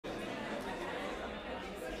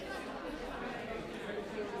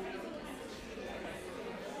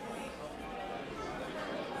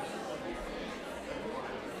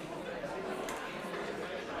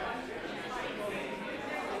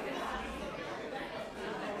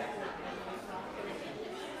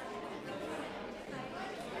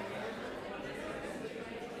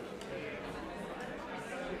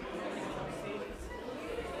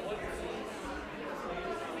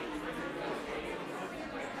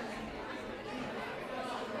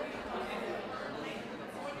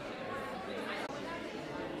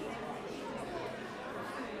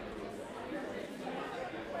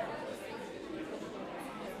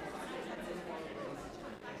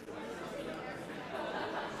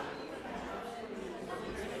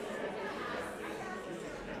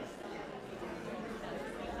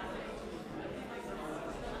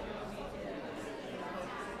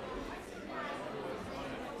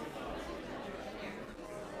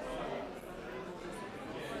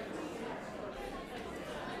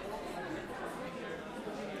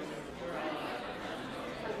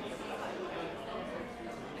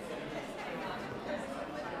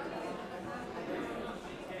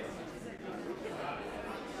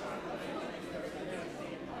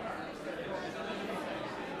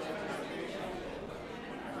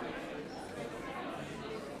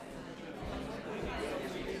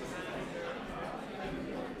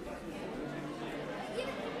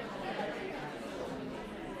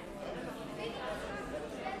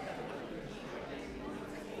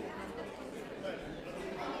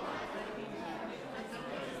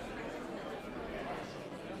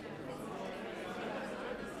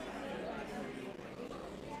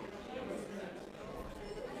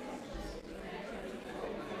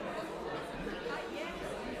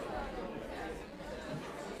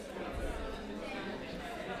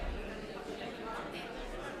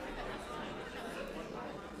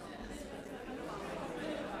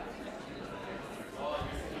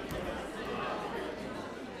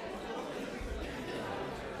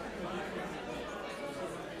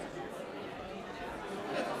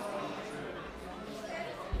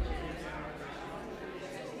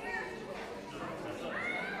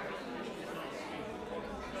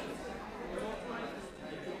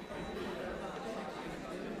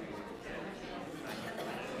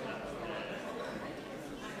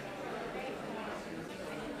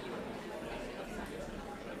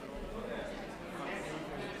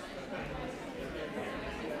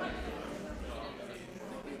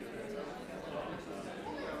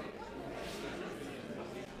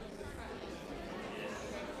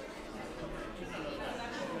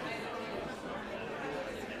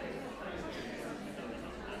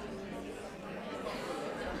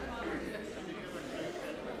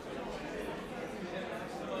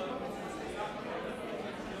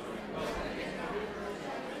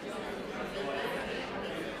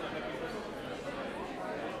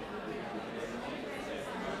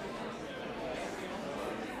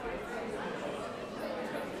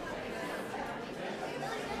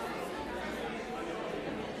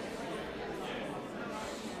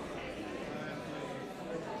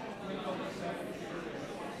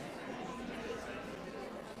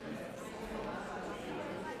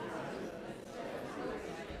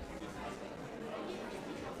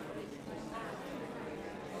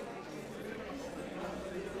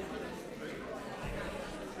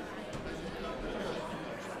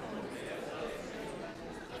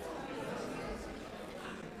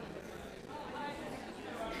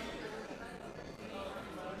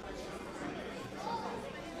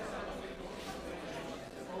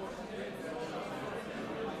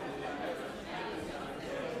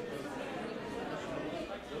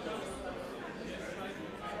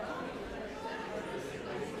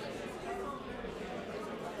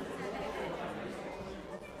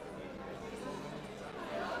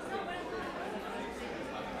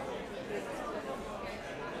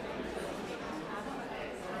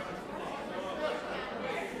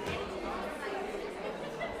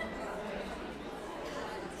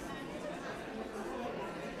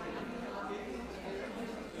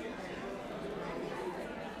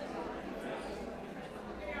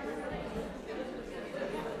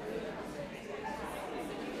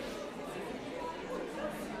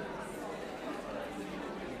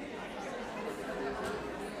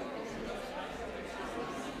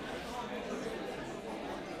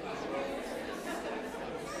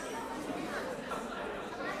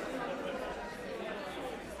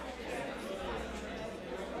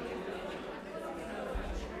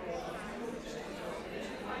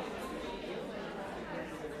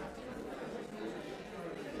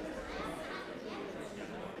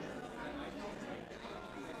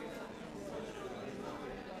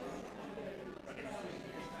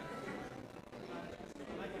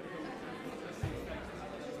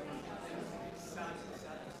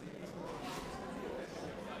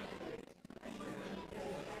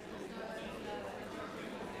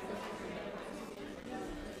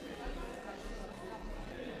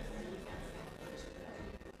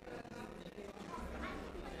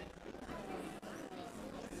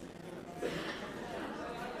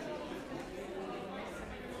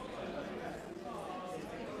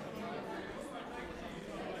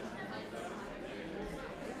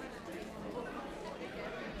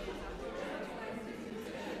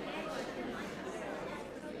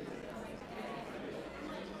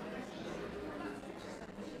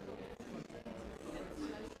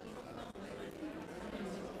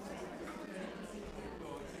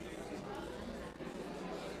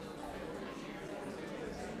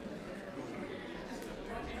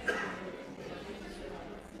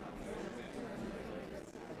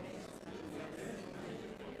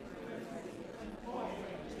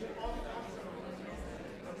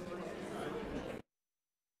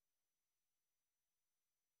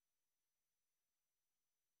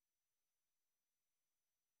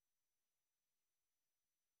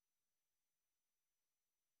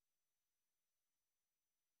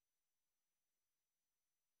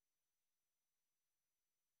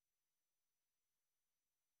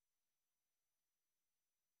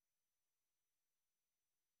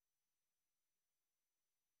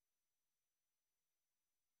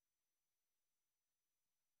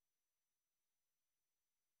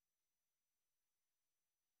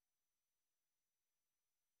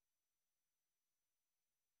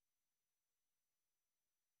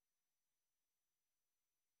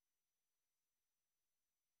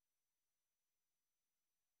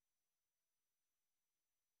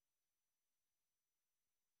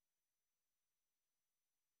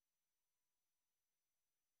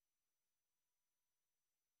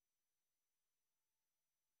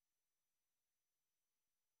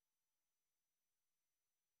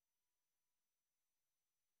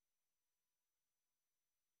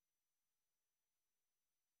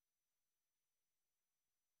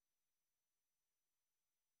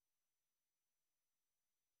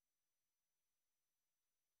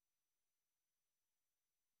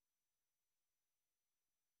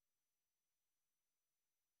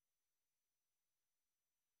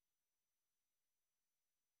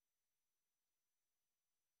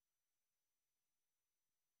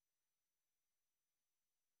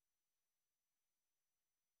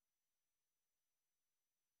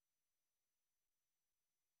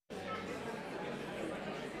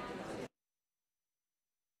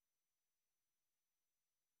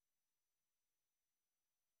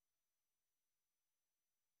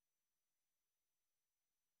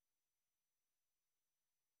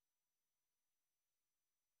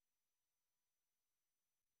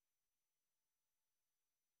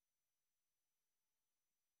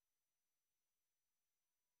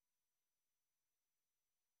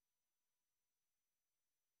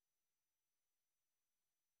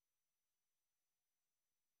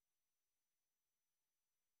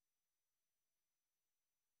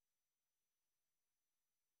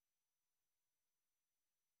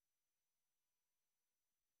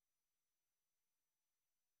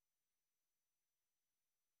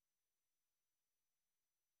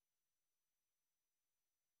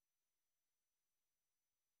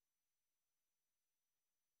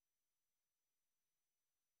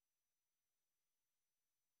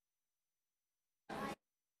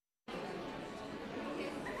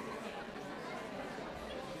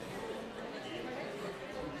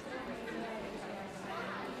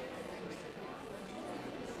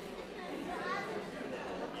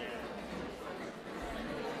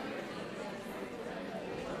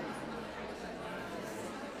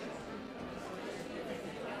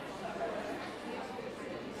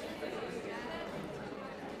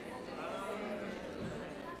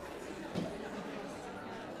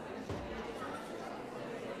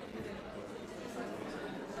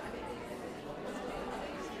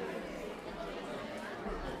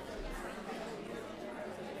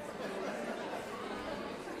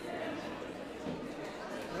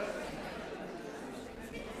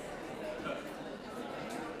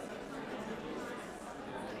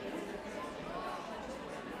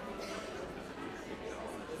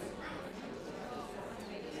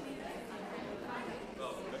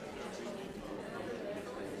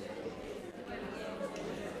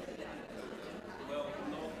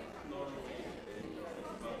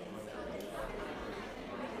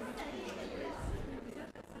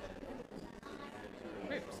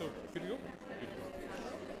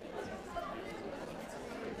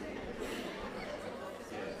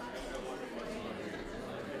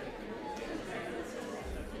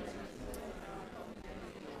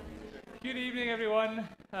evening, everyone.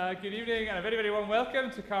 Good evening, and a very, very warm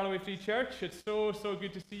welcome to Carloway Free Church. It's so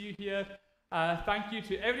good to see you here. Thank you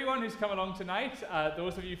to everyone who's come along tonight,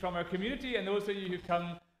 those of you from our community and those of you who've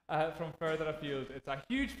come from further afield. It's a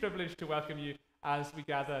huge privilege to welcome you as we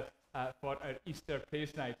gather for our Easter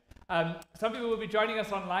praise night. Some people will be joining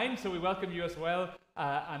us online, so we welcome you as well,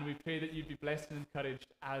 and we pray that you'd be blessed and encouraged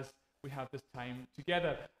as we have this time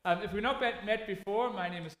together. If we've not met before, my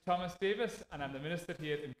name is Thomas Davis, and I'm the minister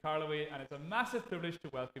here in Carloway, and it's a massive privilege to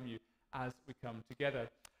welcome you as we come together.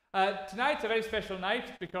 Tonight's a very special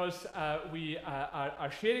night because we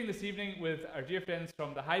are sharing this evening with our dear friends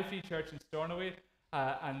from the High Free Church in Stornoway,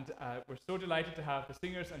 and we're so delighted to have the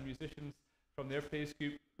singers and musicians from their praise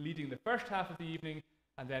group leading the first half of the evening,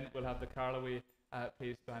 and then we'll have the Carloway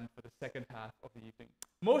praise band for the second half of the evening.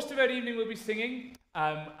 Most of our evening will be singing,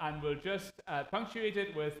 and we'll just punctuate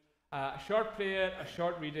it with a short prayer, a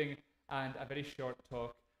short reading, and a very short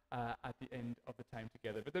talk at the end of the time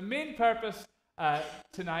together. But the main purpose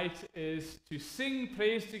tonight is to sing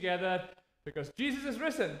praise together because Jesus is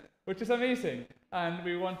risen, which is amazing, and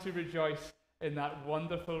we want to rejoice in that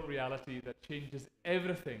wonderful reality that changes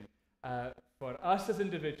everything for us as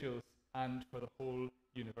individuals and for the whole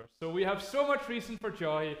universe. So we have so much reason for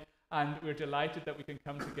joy, and we're delighted that we can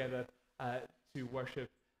come together to worship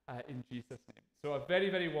in Jesus' name. So a very,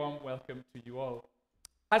 very warm welcome to you all.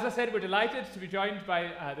 As I said, we're delighted to be joined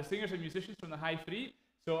by the singers and musicians from the High Free.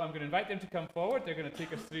 So I'm going to invite them to come forward. They're going to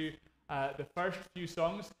take us through the first few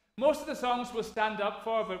songs. Most of the songs we'll stand up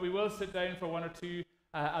for, but we will sit down for one or two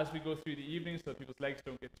as we go through the evening so that people's legs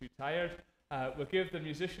don't get too tired. We'll give the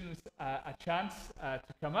musicians a chance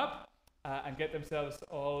to come up and get themselves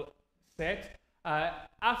all set.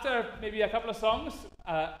 After maybe a couple of songs,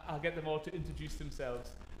 I'll get them all to introduce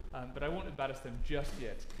themselves, but I won't embarrass them just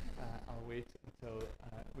yet. I'll wait until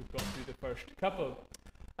we've gone through the first couple.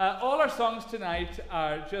 All our songs tonight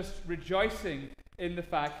are just rejoicing in the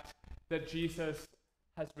fact that Jesus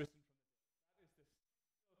has risen from the dead.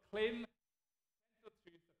 That is the claim, central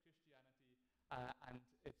truth of Christianity, and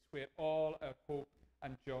it's where all our hope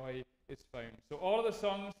and joy is found. So all of the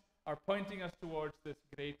songs are pointing us towards this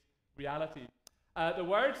great reality. The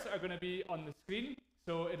words are going to be on the screen,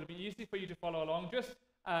 so it'll be easy for you to follow along. Just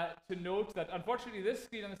to note that unfortunately this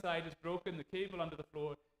screen on the side is broken, the cable under the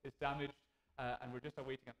floor is damaged, and we're just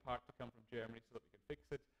awaiting a part to come from Germany so that we can fix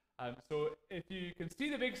it. So if you can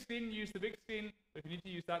see the big screen, use the big screen. If you need to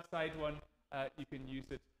use that side one, you can use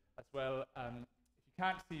it as well. If you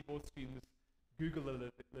can't see both screens, Google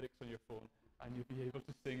the lyrics on your phone and you'll be able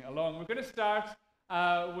to sing along. We're going to start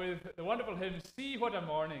with the wonderful hymn, See What a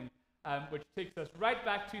Morning, which takes us right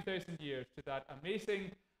back 2,000 years to that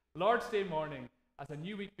amazing Lord's Day morning as a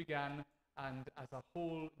new week began and as a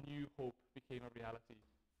whole new hope became a reality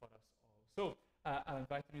for us all. So I'll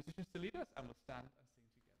invite the musicians to lead us, and we'll stand and sing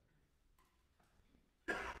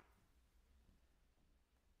together.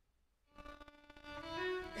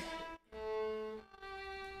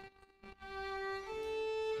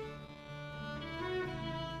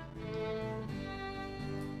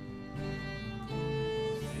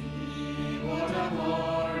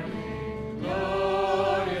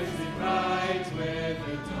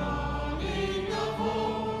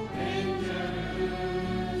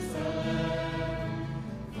 Jerusalem,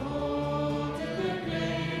 for to the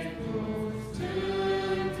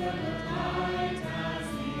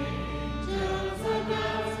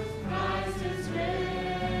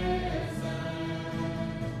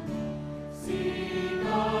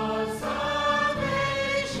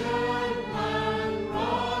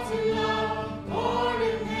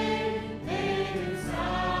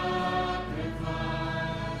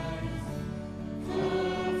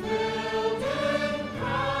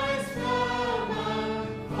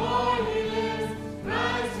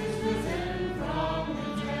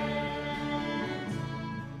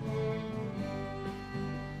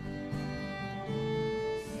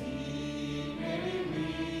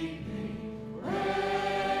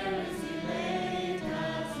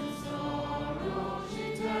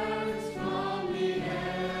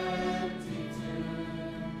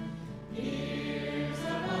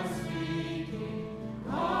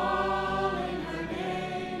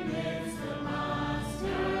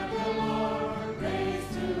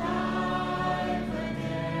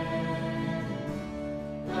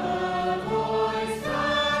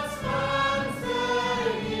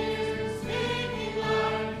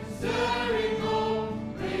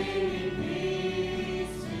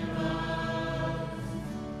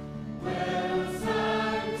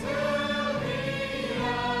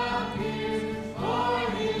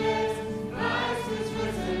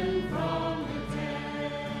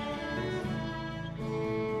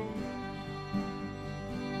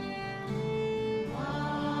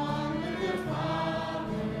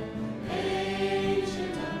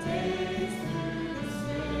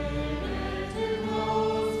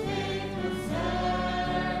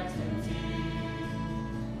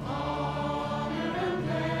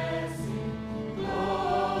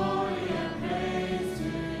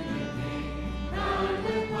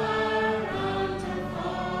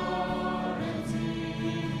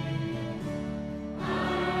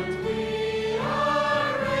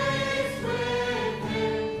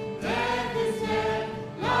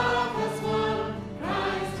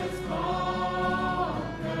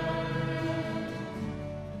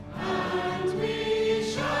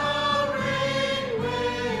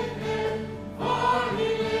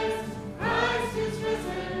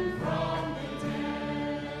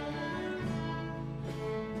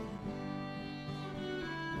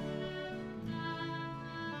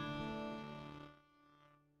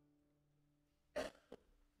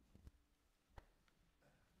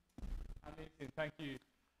Amazing, thank you.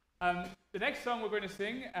 The next song we're going to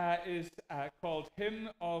sing is called Hymn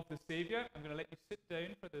of the Saviour. I'm going to let you sit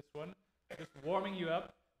down for this one, just warming you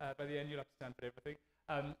up. By the end, you'll have to stand for everything.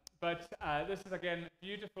 But this is, again,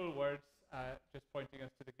 beautiful words, just pointing us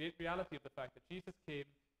to the great reality of the fact that Jesus came,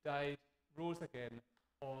 died, rose again,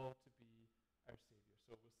 all to be our Saviour.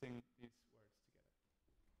 So we'll sing these words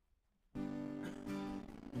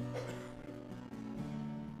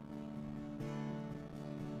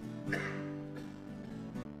together.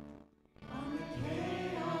 On the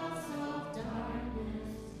chaos of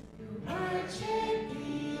darkness, your word shaped the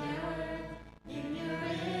earth. In your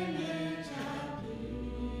image, a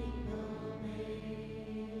people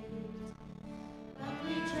made. But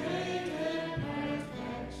we traded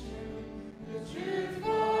perfection, the truth for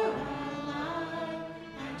a lie,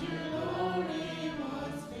 and your glory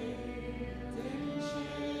was veiled in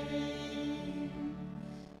shame.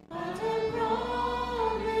 But a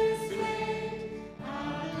promise made, a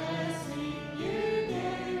blessing you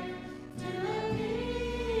gave to a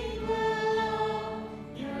people of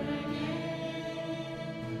your name.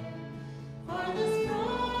 For this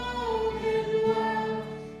broken world,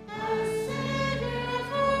 a Savior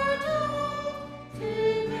foretold to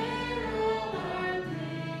bear all our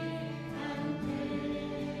grief and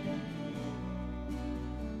pain.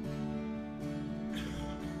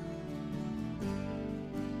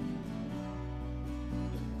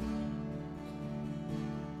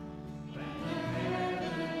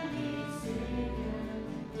 Heavenly Savior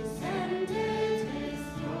descended his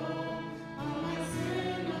throne, all my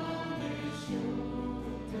sin on his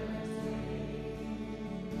shoulders laid.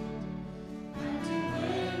 And to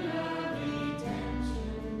win our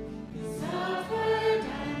redemption, he suffered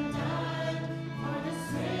and died for the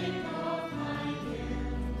sake of my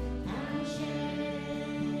guilt and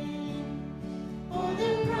shame. Oh,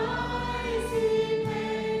 the price he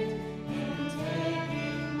paid in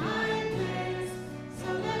taking my place, so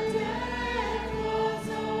that death was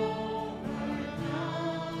overcome.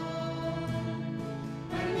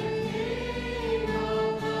 When the King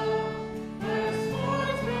of love burst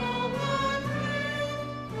forth from the grave,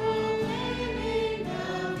 proclaiming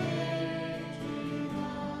the victory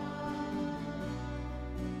won.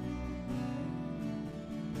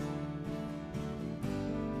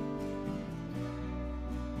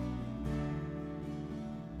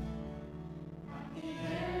 At the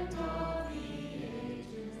end of the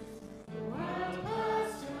ages, the world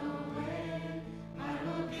passed away. I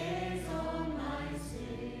will gaze on my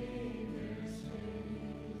Savior's face.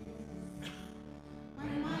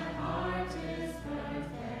 When my heart is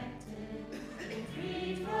perfected and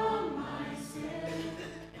freed from my sin,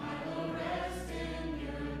 I will rest in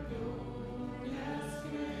your glorious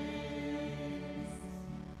grace.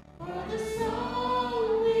 For the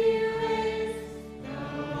song we raise, the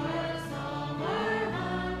works of our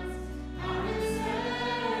hands, are in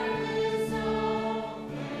service of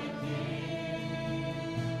the King.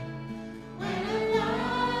 When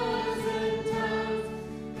 1,000 tongues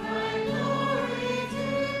cry glory to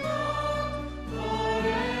God,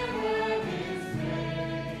 forever His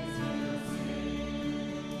praise will sing.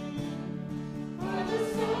 For the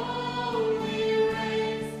song we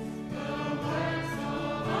raise, the works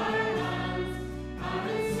of our hands, are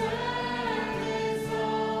in service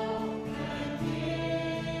of the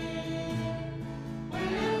King.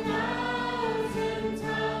 When 1,000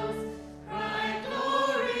 tongues cry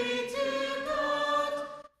glory to God,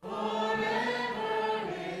 forever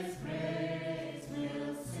His praise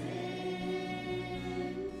will sing.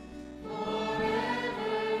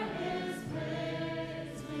 Forever His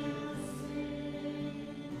praise will sing.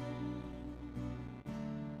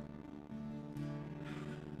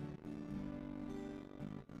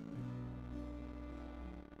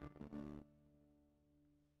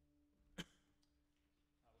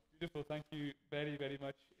 Beautiful, thank you very, very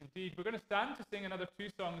much indeed. We're going to stand to sing another two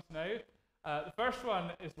songs now. The first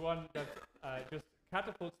one is one that just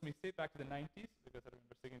catapults me straight back to the 90s, because I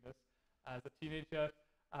remember singing this as a teenager.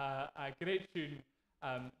 A great tune,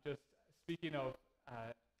 just speaking of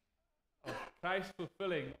Christ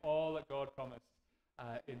fulfilling all that God promised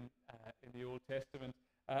in the Old Testament.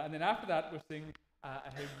 And then after that, we're singing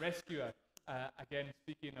a hymn, Rescuer, again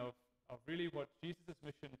speaking of really what Jesus'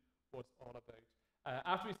 mission was all about.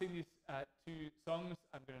 After we sing these two songs,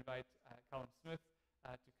 I'm going to invite Callum Smith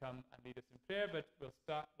to come and lead us in prayer, but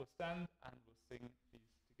we'll stand and we'll sing these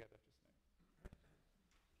together just now.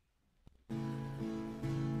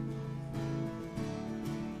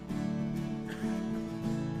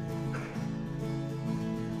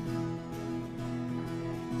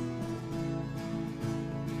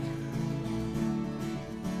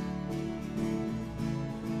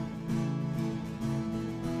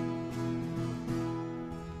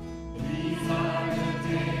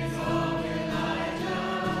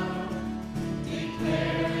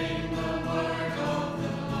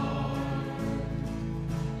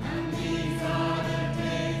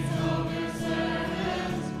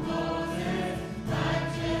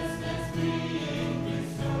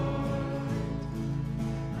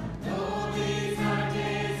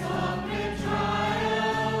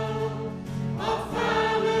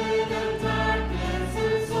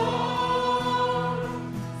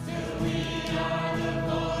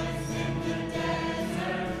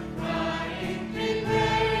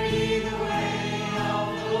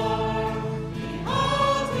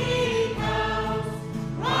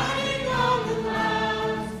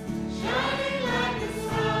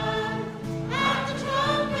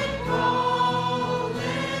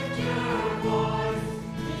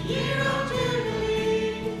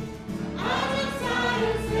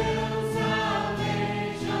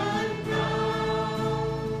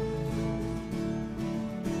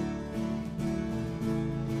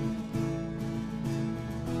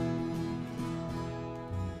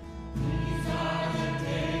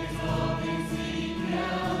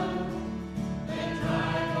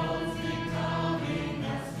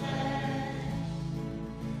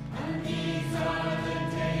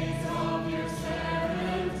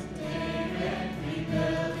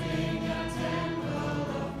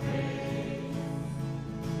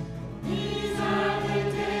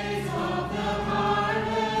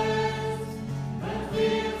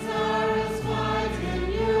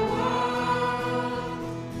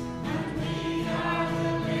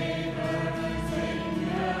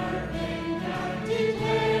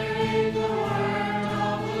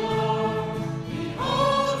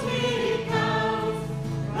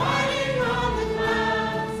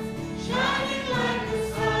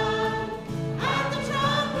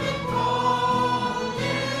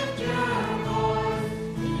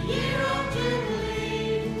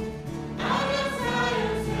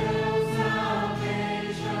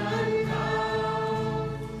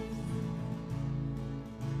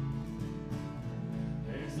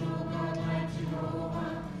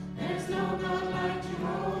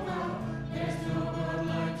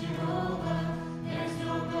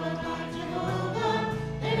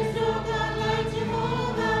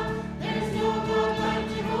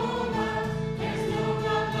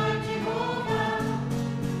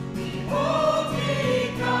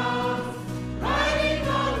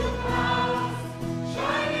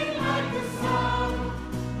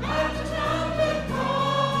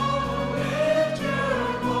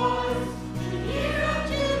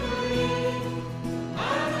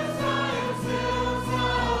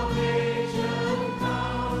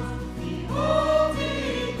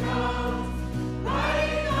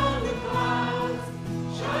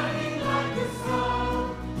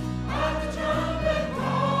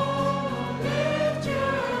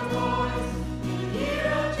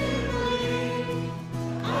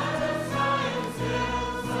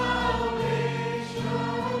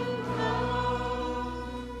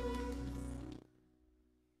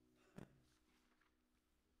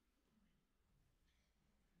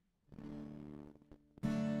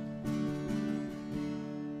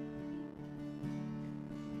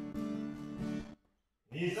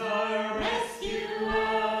 He's our rescuer.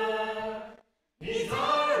 He's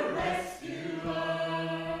our rescuer.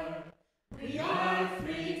 We are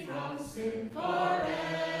free from sin forevermore.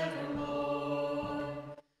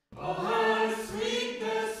 Oh, how sweet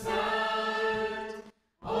the sound.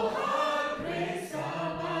 Oh, how grace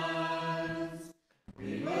abounds.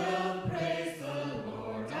 We will praise the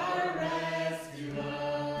Lord, our rescuer.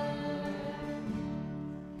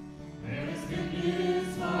 There is good news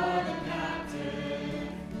for the captive,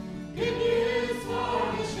 good news for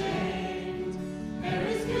the shamed. There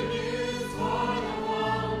is good news for the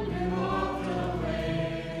one who walked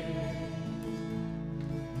away.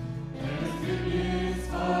 There is good news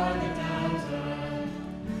for the doubter,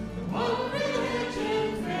 the one religion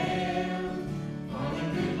failed. For the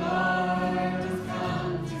good Lord has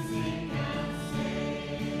come to seek and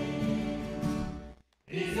save.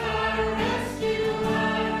 He's our rescuer.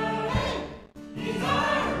 He's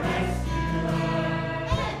our rescuer.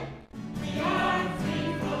 We are free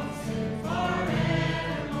from sin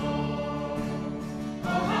forevermore.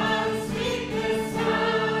 Oh, how sweet the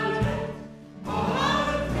sound. Oh, how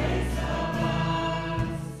grace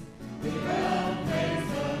abounds. We will praise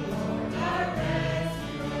the Lord, our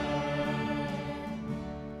rescuer.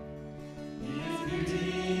 He is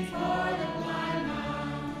beauty for the blind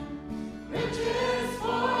man, riches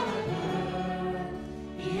for the poor.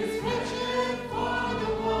 He is wretched for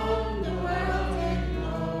the one the world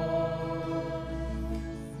ignores.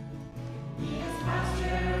 He is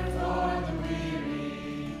pasture for the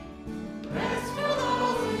weary, rest for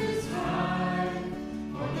those who strive.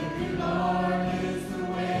 For the good Lord is the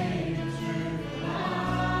way, the truth, the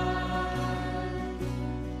life.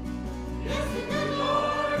 Yes, the good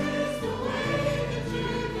Lord is the way, the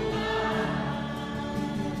truth, the life.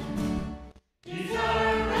 He's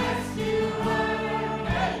our rescuer.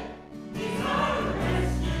 Hey, he's our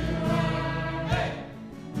rescuer. Hey,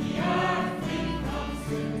 we are free from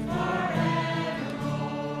sin forevermore.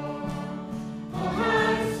 Oh,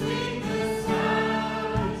 how sweet the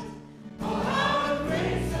sound. Oh, how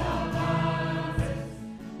grace abounds.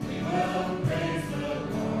 We will praise the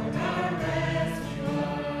Lord, our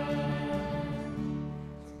rescuer.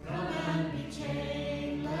 Come and be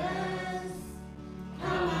chainless.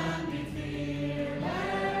 Come and be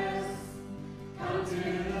fearless. Come to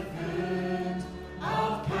the foot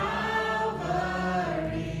of Calvary.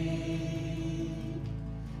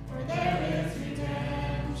 For there is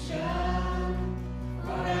redemption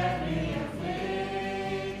for every affliction.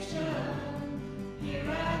 Here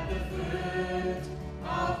at the foot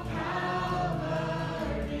of Calvary.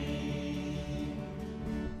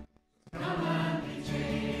 Come and be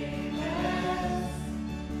chainless.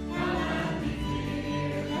 Come and be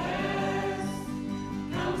fearless.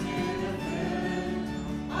 Come to the foot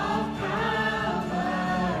of Calvary.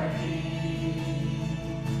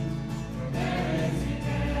 For there is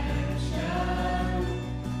redemption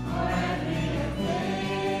for every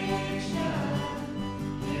affliction.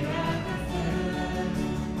 Here at the foot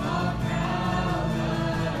of Calvary.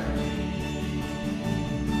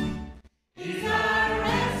 He's our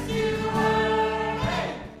rescuer. Hey,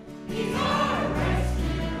 he's our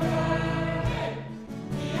rescuer. Hey,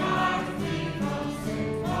 we are free from sin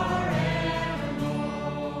forevermore.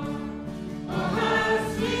 Oh, how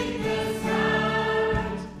sweet the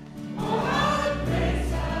sound. Oh, how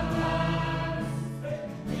grace abounds.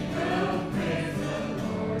 We will praise the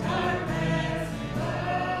Lord, our rescuer.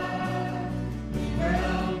 We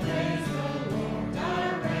will praise the Lord,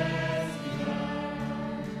 our rescuer.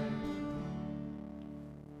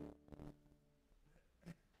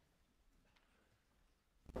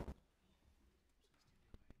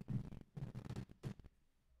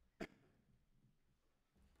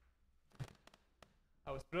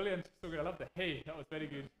 That was brilliant. So good. I love the hey. That was very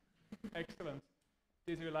good. Excellent.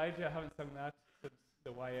 Days of Elijah. I haven't sung that since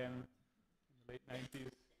the YM in the late 90s.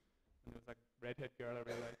 And there was like redhead girl I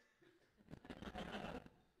really liked.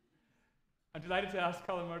 I'm delighted to ask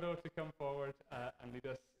Colin Murdo to come forward and lead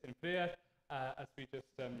us in prayer as we just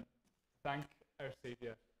thank our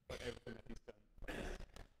Saviour for everything that He's done.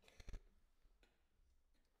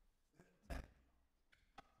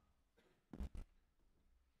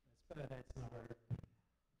 Let's put our heads in order.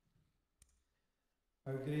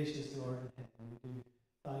 Our gracious Lord in heaven, we do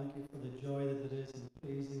thank you for the joy that there is in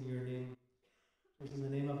praising your name. It is in the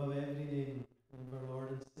name above every name, of our Lord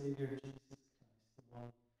and Saviour Jesus Christ, the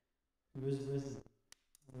one who is risen.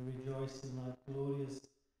 And we rejoice in that glorious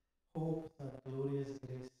hope, that glorious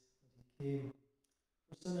grace that He came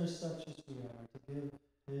for sinners such as we are to give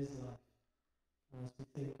His life. And as we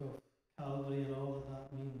think of Calvary and all that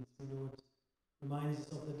that means, we know it reminds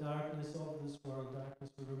us of the darkness of this world, darkness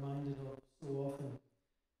we're reminded of so often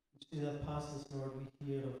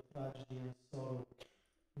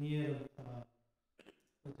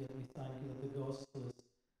but yet we thank you that the gospel is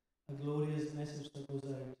a glorious message that goes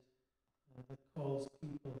out, that calls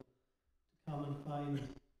people to come and find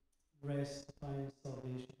rest, to find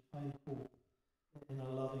salvation, to find hope in a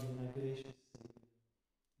loving and a gracious Savior.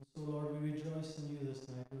 And so, Lord, we rejoice in you this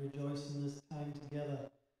night. We rejoice in this time together,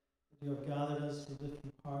 that you have gathered us from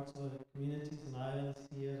different parts of our communities and islands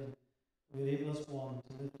here, and we enable us one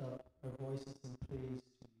to lift up our voices in praise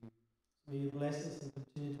to you. So may you bless us and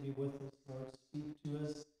continue to be with us, Lord. Speak to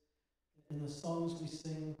us in the songs we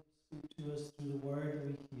sing, speak to us through the word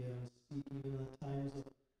that we hear, and speak even in the times of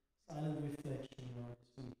silent reflection, Lord, as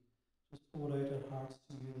we just pour out our hearts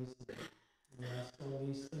to you this night. We ask all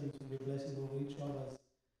these things with your blessing over each of us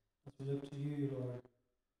as we look to you, Lord,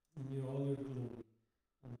 and all your glory,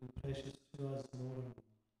 and be precious to us more and more.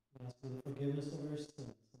 We ask for the forgiveness of our sins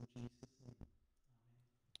in Jesus' name.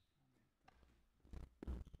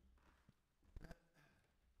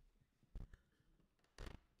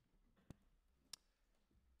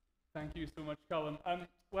 Thank you so much, Colin.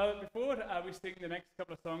 Well, before we sing the next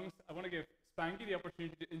couple of songs, I want to give Spanky the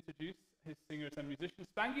opportunity to introduce his singers and musicians.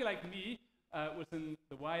 Spanky, like me, was in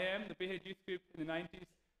the YM, the Bayhead Youth Group, in the 90s.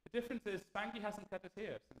 The difference is Spanky hasn't cut his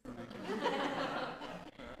hair since the 90s.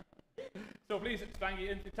 So please,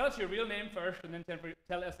 Spanky, tell us your real name first, and then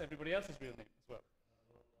tell us everybody else's real name as well.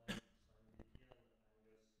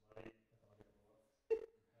 I'm Lexi Sangster.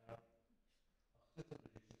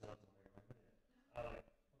 Annabelle Campbell. Hi,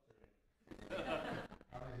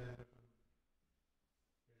 I'm Leslie Sangster.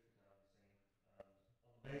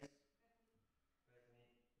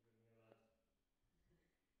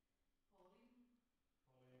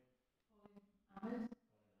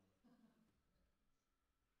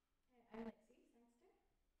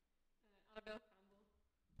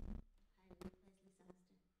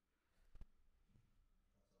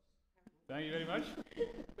 Thank you very much.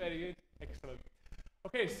 Very good. Excellent.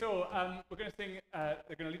 Okay, so we're going to sing,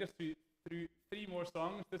 they're going to lead us through 3 more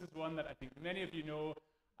songs. This is one that I think many of you know,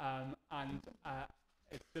 and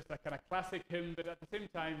it's just a kind of classic hymn, but at the same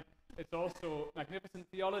time, it's also magnificent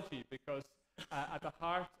theology, because at the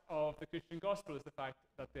heart of the Christian gospel is the fact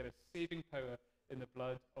that there is saving power in the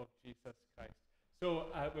blood of Jesus Christ. So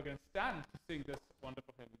we're going to stand to sing this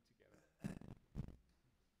wonderful hymn together.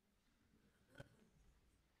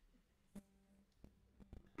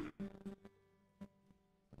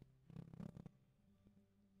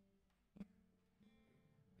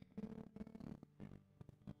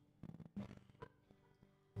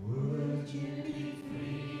 Would you be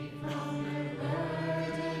free from the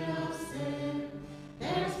burden of sin?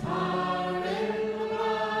 There's power in the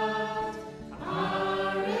blood,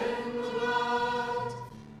 power in the blood.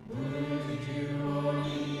 Would you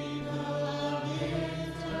only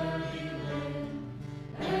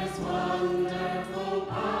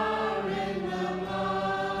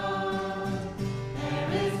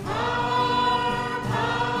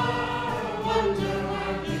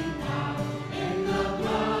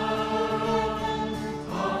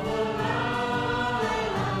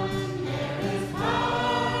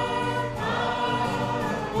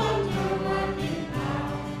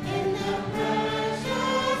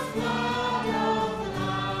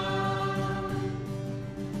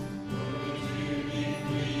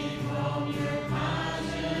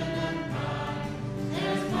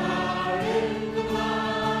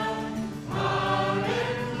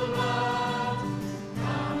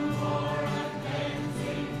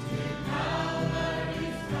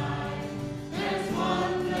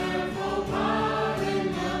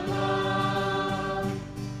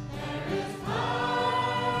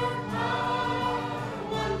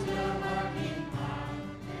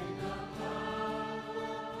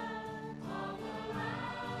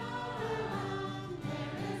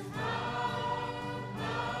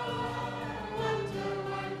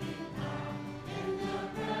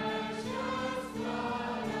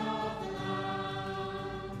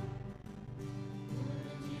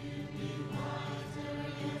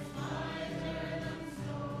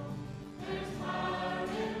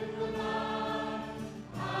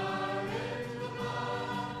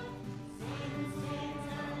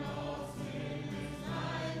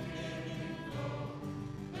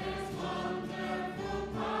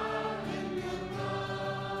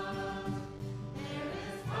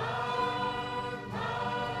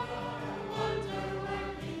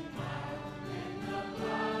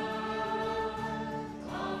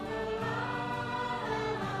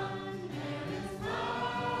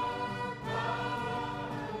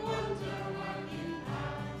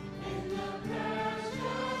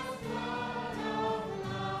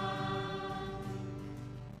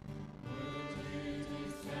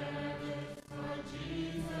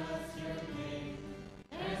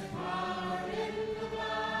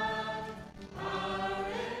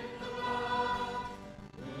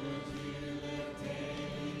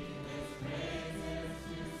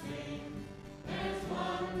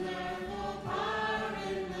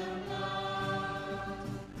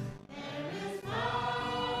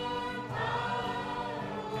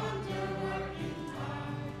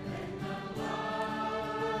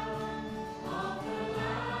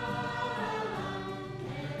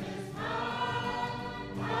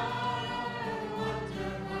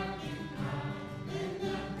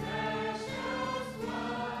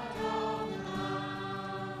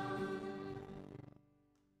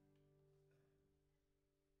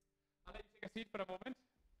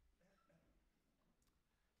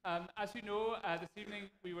As you know, this evening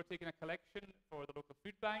we were taking a collection for the local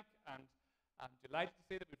food bank, and I'm delighted to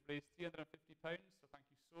say that we've raised £350. So thank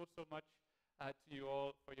you so much to you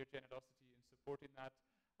all for your generosity in supporting that.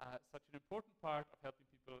 Such an important part of helping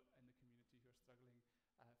people in the community who are struggling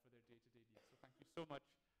for their day-to-day needs. So thank you so much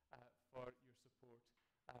for your support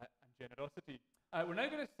and generosity. We're now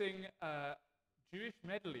going to sing Jewish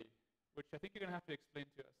medley, which I think you're going to have to explain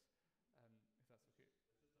to us, if that's okay.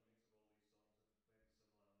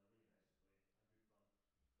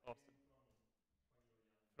 Awesome.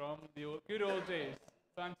 From the good old days.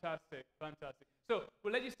 Fantastic. So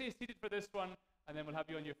we'll let you stay seated for this one, and then we'll have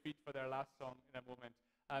you on your feet for their last song in a moment.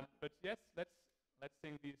 But yes, let's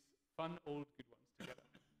sing these fun old good ones together.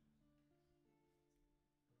 We're going to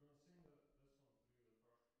sing this one through the first one first,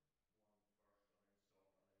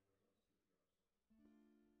 and then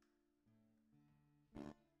stop, and then we're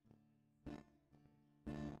going to skip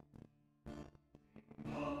the rest of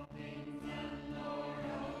it. Kings and Lord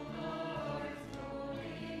of Lords,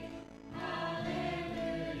 glory,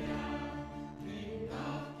 hallelujah. King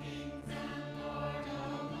of kings and Lord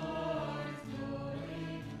of lords,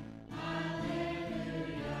 glory, hallelujah.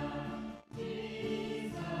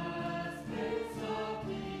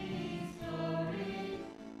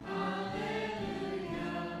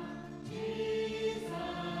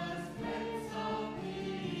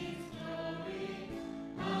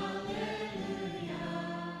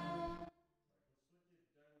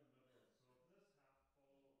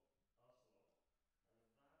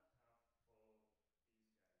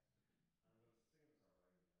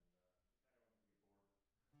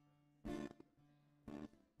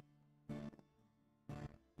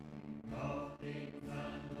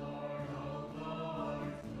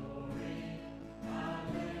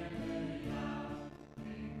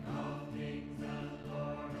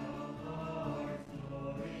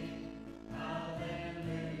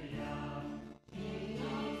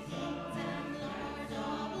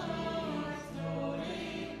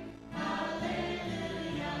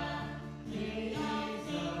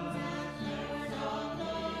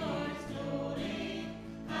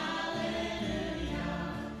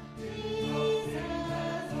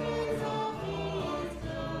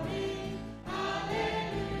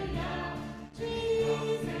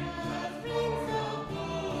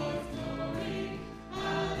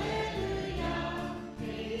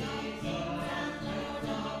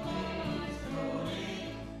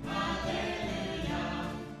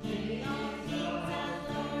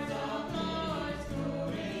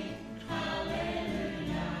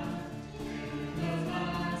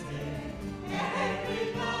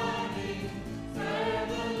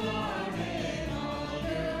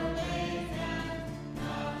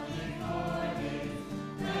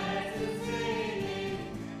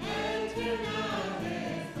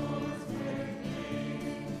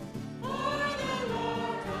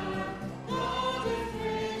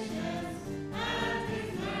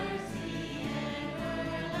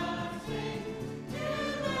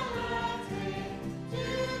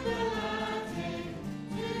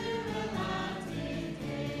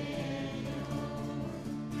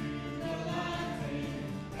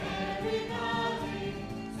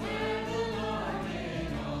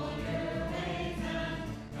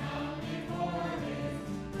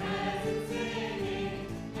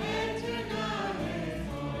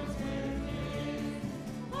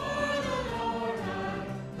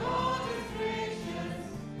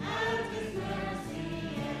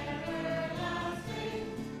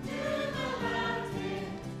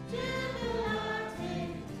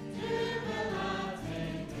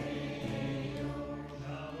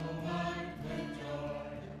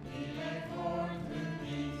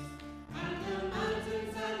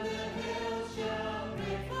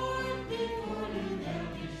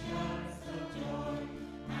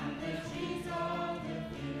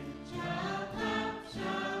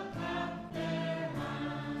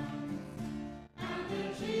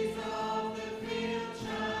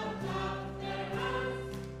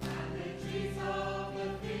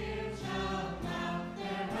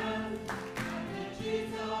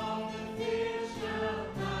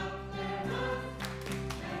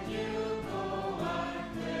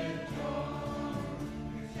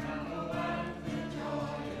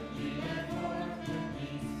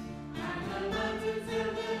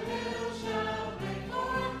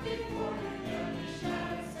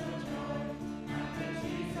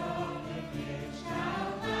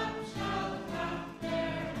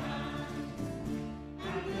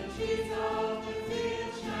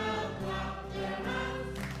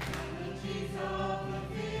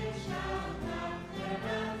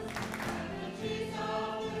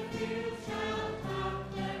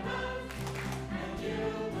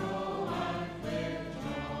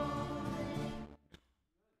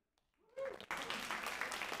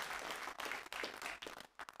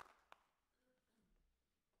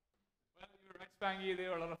 twangy. They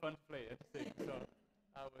were a lot of fun to play and to sing. So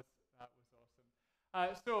that was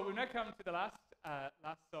awesome. So we now come to the last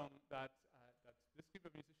song that this group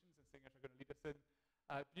of musicians and singers are going to lead us in.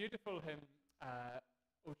 Beautiful hymn,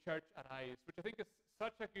 O Church Arise, which I think is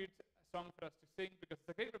such a good song for us to sing because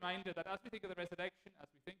it's a great reminder that as we think of the resurrection,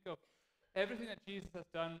 as we think of everything that Jesus has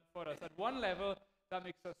done for us, at one level, that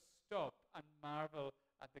makes us stop and marvel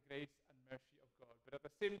at the grace and mercy of God. But at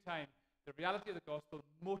the same time, the reality of the gospel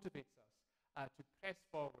motivates us to press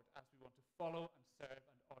forward as we want to follow and serve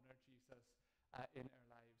and honor Jesus in our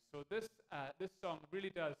lives. So this song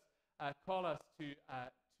really does call us to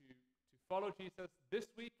follow Jesus this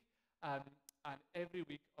week and every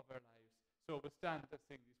week of our lives. So we'll stand and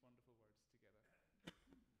sing these wonderful words together.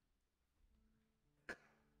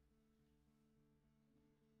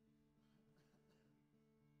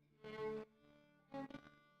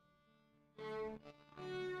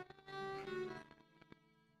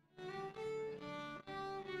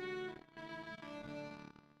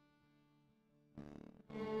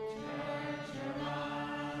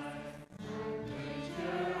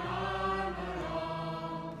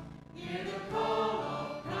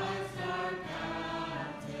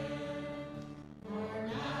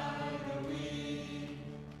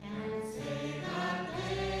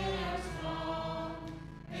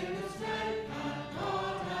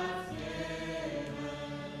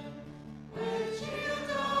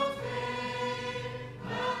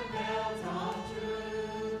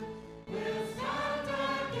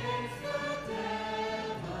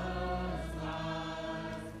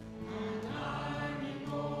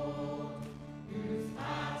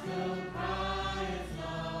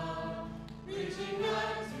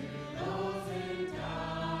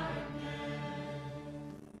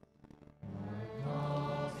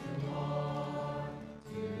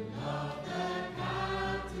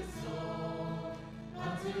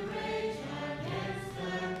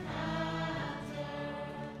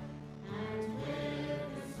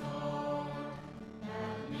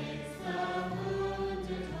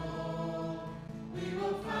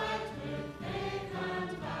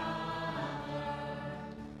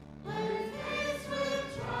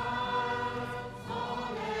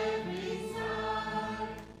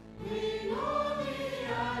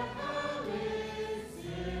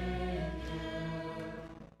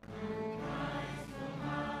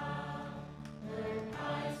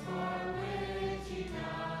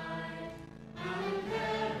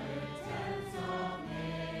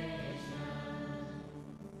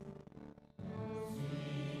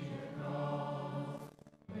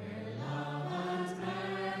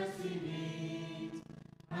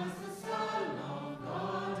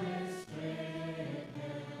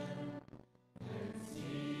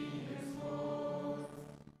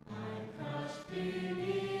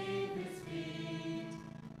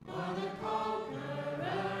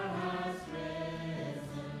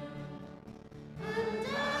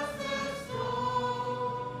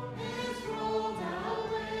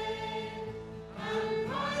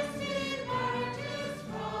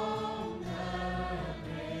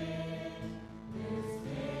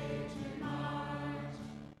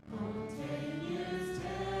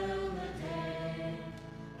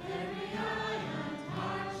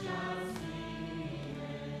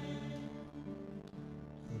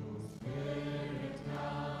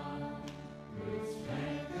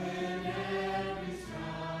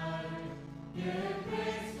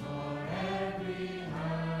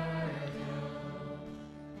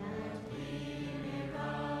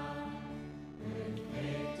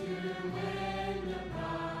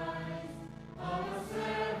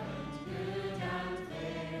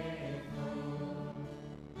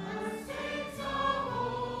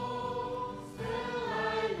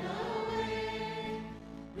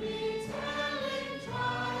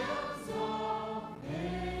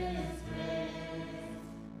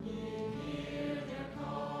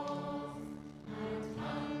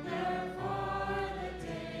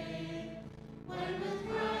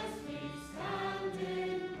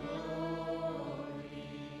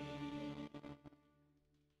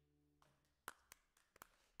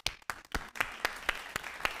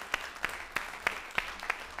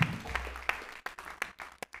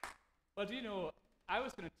 Well, do you know, I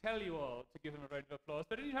was going to tell you all to give them a round of applause,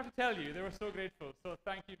 but I didn't have to tell you. They were so grateful. So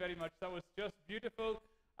thank you very much. That was just beautiful,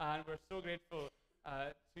 and we're so grateful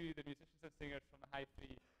to the musicians and singers from the High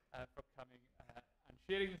Free for coming and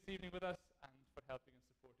sharing this evening with us and for helping and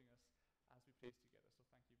supporting us as we praise together. So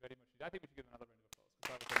thank you very much. I think we should give them another round of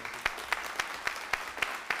applause, because that was amazing.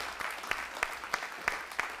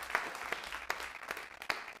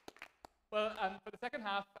 Well, for the second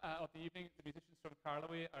half of the evening, the musicians from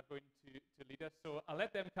Carloway are going to lead us. So I'll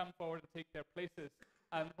let them come forward and take their places.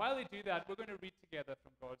 And while they do that, we're going to read together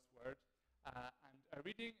from God's Word. And our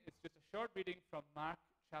reading is just a short reading from Mark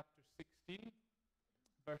chapter 16,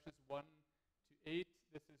 verses 1 to 8.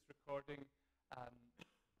 This is recording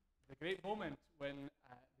the great moment when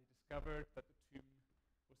they discovered that the tomb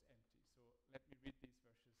was empty. So let me read these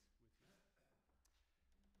verses with you.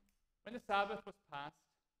 When the Sabbath was past,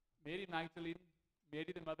 Mary Magdalene,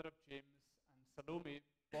 Mary the mother of James, and Salome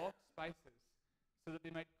bought spices so that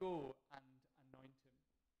they might go and anoint him.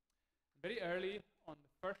 And very early on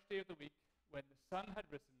the first day of the week, when the sun had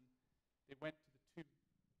risen, they went to the tomb.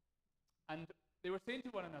 And they were saying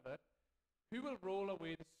to one another, "Who will roll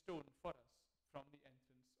away the stone for us from the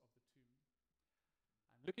entrance of the tomb?"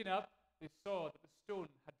 And looking up, they saw that the stone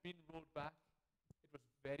had been rolled back. It was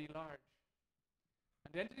very large.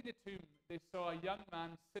 And entering the tomb, they saw a young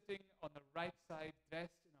man sitting on the right side,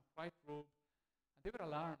 dressed in a white robe, and they were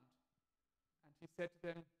alarmed. And he said to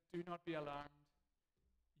them, "Do not be alarmed.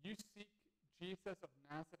 You seek Jesus of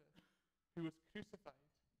Nazareth, who was crucified.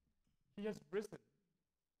 He has risen.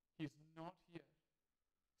 He is not here.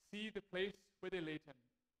 See the place where they laid him.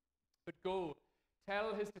 But go,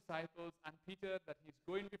 tell his disciples and Peter that he is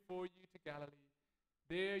going before you to Galilee.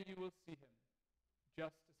 There you will see him,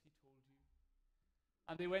 just as he told you."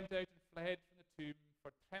 And they went out and fled from the tomb,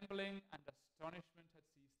 for trembling and astonishment had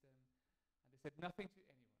seized them. And they said nothing to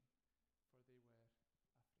anyone, for they were afraid.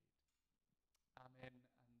 Amen.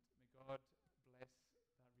 And may God bless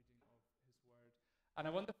that reading of his word. And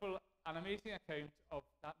a wonderful, an amazing account of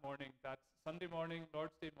that morning, that Sunday morning,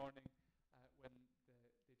 Lord's Day morning, when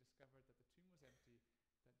they discovered that the tomb was empty,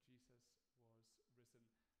 that Jesus was risen.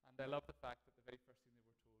 And I love the fact that the very first thing they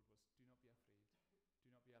were told was, "Do not be afraid, do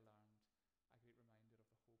not be alarmed." A great reminder of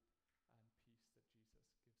the hope and peace that Jesus gives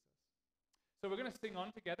us. So we're going to sing on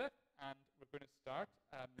together, and we're going to start,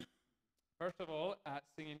 first of all,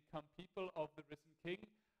 singing "Come People of the Risen King."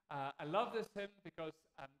 I love this hymn because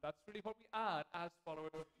that's really what we are as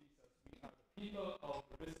followers of Jesus. We are the people of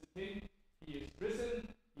the risen King. He is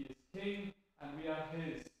risen, he is King, and we are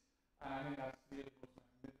his. And I think that's really the most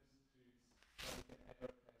magnificent truths that we can ever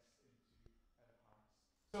press into our hearts.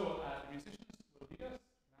 So the musicians will lead us.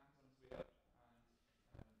 Matt's on his way up,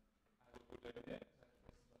 and I will go down there as I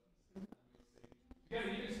press the buttons, and we'll sing together. You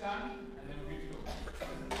can stand, and then we're good to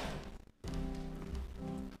go.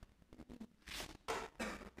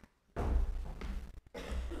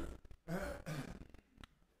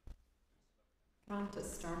 Grant us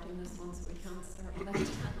starting this one so we can't start without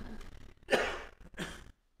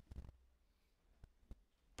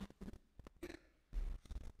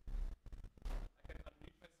I can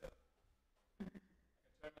unmute myself. I can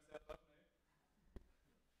turn myself up now.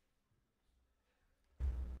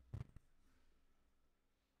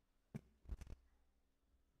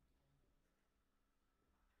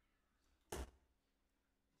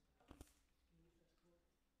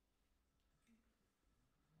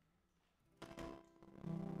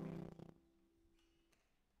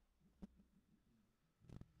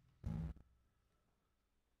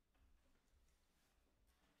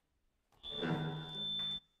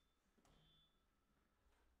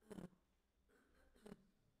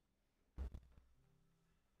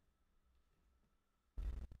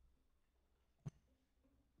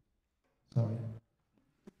 Sorry.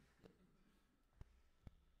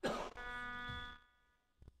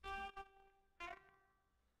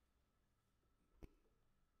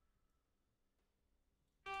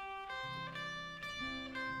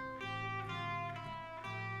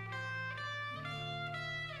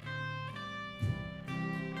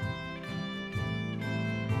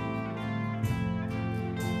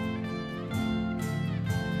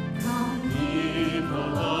 Come,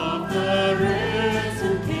 people of the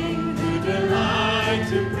risen King, who delight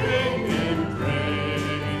to bring Him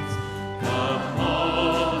praise. Come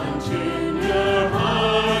all and tune your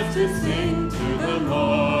hearts to sing to the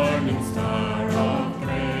morning star of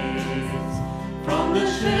praise. From the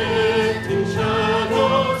shifting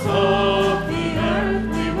shadows of the earth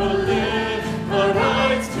we will lift our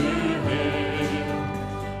eyes to Him,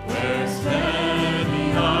 where steady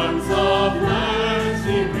arms of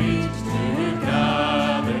mercy reach to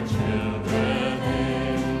gather children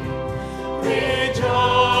in.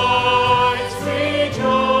 Rejoice!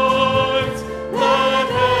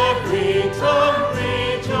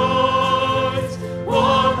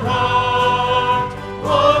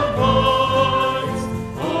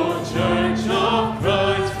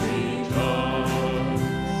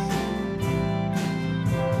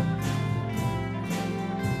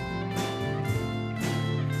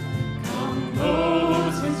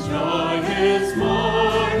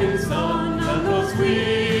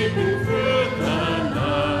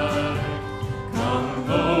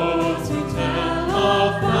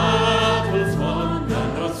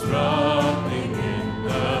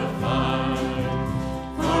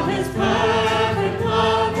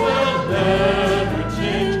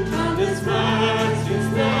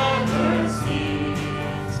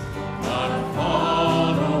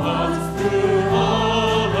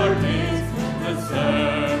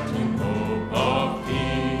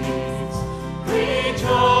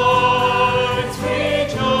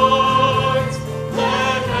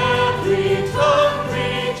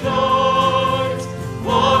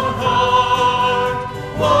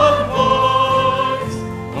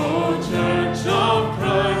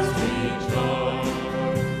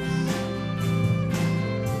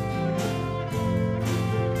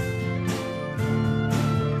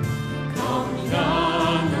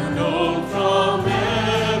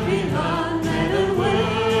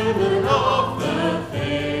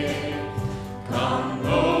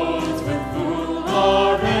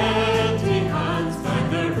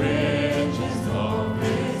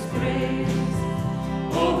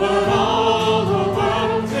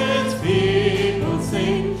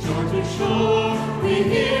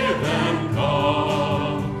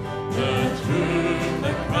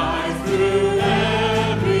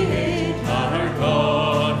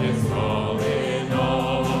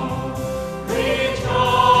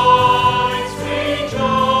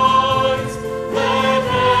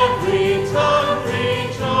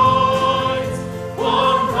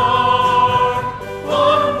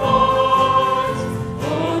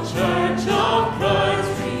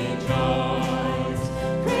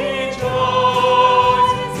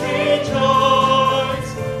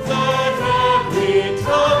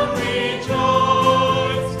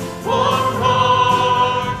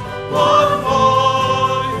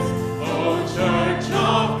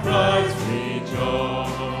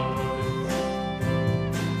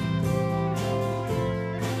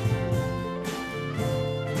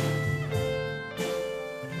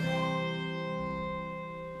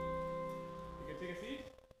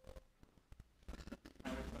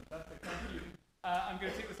 I'm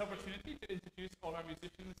going to take this opportunity to introduce all our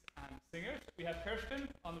musicians and singers. We have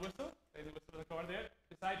Kirsten on the whistle, playing the whistle in the corner there.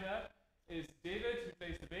 Beside her is David, who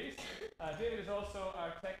plays the bass. David is also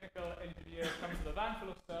our technical engineer, comes with a van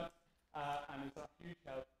full of stuff, and is a huge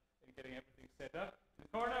help in getting everything set up. In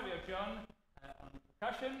the corner, we have John on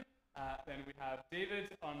percussion. Then we have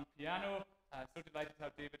David on piano. So delighted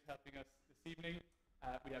to have David helping us this evening.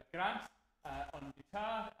 We have Grant on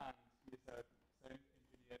guitar, and he is our sound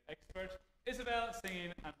engineer expert. Isabel singing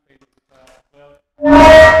and playing the guitar as well.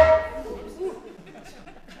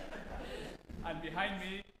 And behind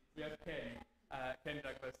me, we have Ken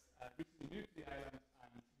Douglas, who's new to the island, and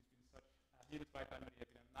who's been such, he and his wife Anne Marie have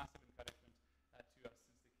been a massive encouragement to us since they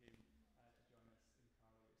came to join us in Carloway.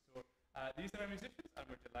 So these are our musicians, and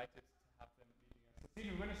we're delighted to have them leading us this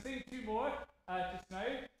evening. We're going to sing two more just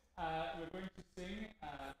now. We're going to sing,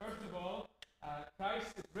 first of all,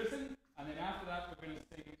 Christ is Risen, and then after that we're going to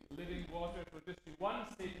sing Living Waters. We'll just do one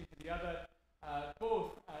statement to the other.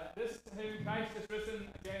 Both. This hymn, Christ is Risen,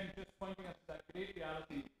 again just pointing us to that great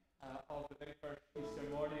reality of the very first Easter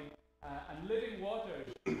morning. And Living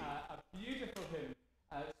Waters, a beautiful hymn,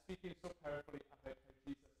 speaking so powerfully about how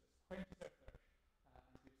Jesus just quenches our thirst and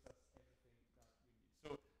gives us everything that we need.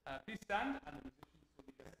 So please stand, and the musicians will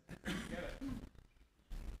lead us together.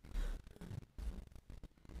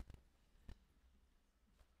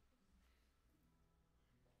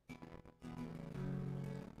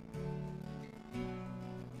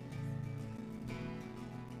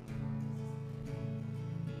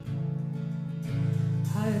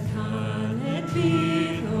 How can it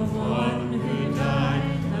be the one who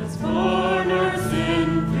died has borne our sin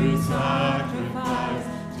through sacrifice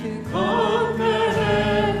to conquer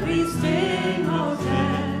every sting of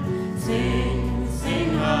death? Sing, sing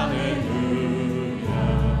hallelujah.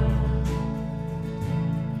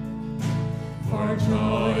 For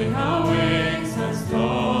joy awakes as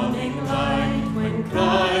dawning light when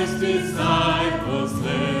Christ's disciples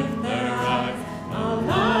lift their eyes.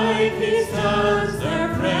 Alive he stands, their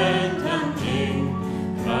friend and King.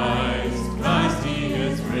 Christ, Christ, he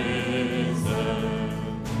is risen.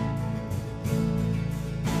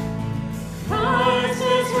 Christ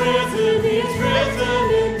is risen, he's risen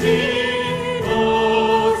indeed.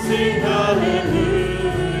 Oh, sing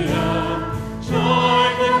hallelujah.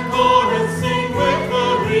 Join the chorus, sing with the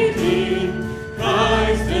redeemed.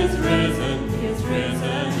 Christ is risen, he is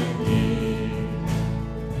risen indeed.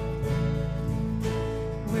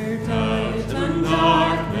 Where doubt and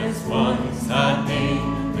darkness once had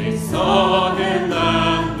been, they saw him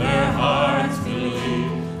and their hearts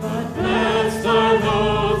believed. But blessed are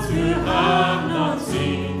those who have not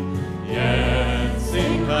seen, yet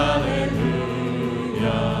sing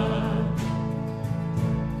hallelujah.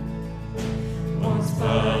 Once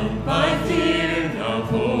bound by fear, now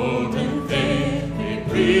hold in faith, they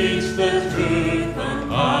preach the truth and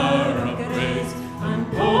power of grace, and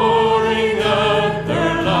pouring out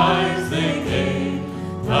their lives they gave,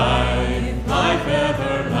 life, life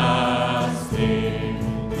everlasting.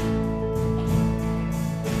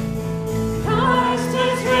 Christ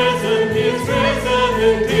is risen, he is risen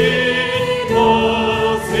indeed.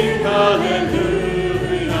 Oh, sing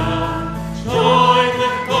hallelujah. Join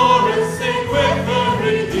the chorus, sing with the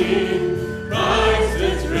redeemed. Christ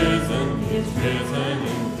is risen, he is risen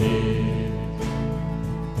indeed.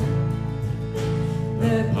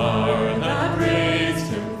 The power that raised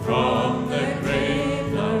him from the grave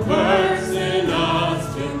now works in us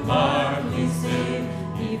to partly save.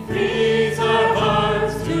 He frees our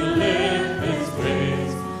hearts to live his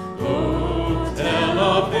praise. Oh, tell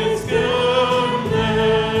of his goodness.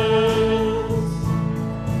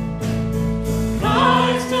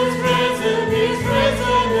 Christ is risen, he's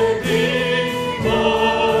risen indeed.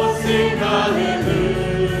 Oh, sing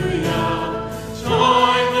hallelujah.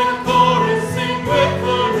 Join the chorus, sing with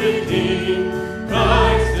the redeemed.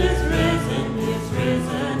 Christ is risen, he's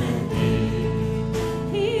risen indeed.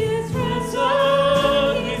 He is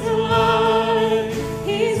risen, he's alive,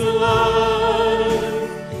 he's alive.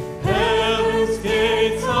 Heaven's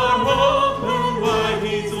gates are open wide,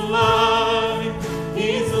 he's alive,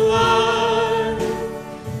 he's alive.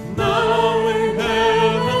 Now in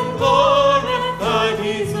heaven glorified,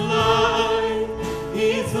 he's alive,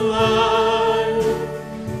 he's alive.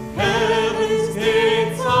 Heaven's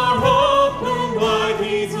gates are open wide,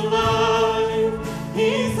 he's alive,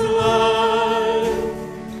 he's alive.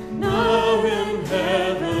 Now in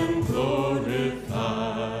heaven glorified.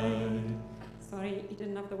 Sorry, you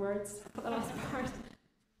didn't have the words for the last part.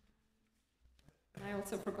 I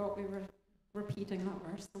also forgot we were repeating that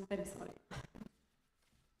verse. I'm very sorry.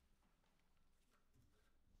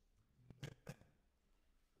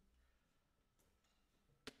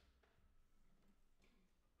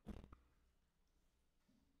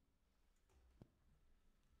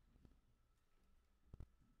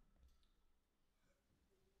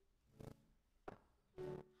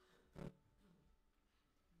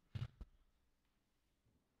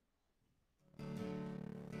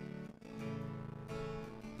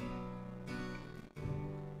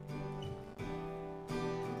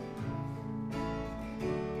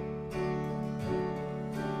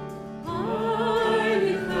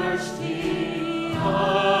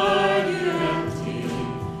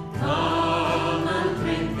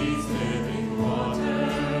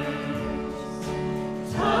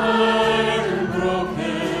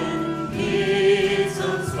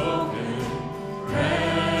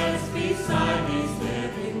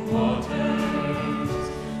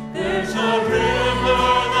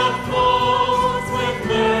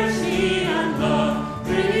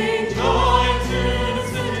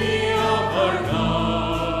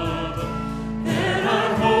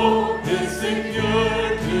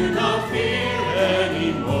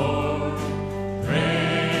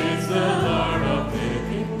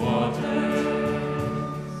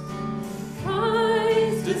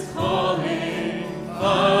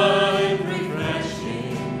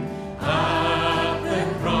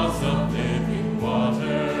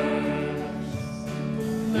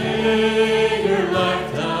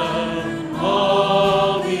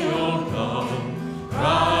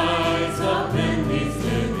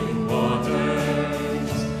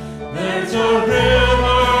 There's a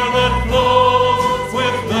river that flows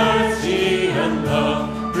with mercy and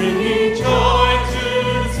love, bringing joy to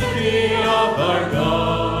the city of our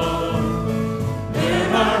God.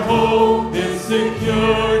 There our hope is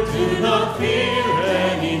secure, do not fear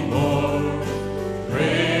anymore.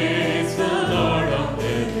 Praise the Lord of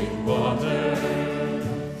living waters.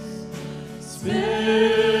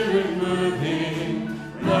 Spirit moving,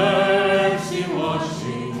 mercy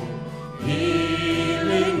washing,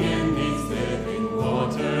 healing in these living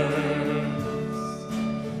waters.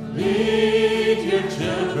 Lead your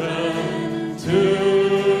children to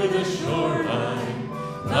the shoreline.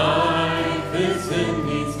 Life is in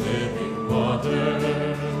these living waters.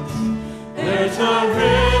 There's a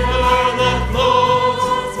river that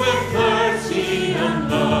flows with mercy and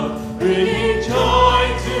love, bringing joy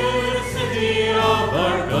to the city of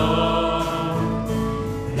our God.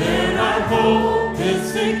 There our hope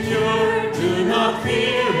is secure, do not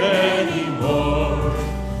fear anymore.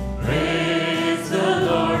 Praise the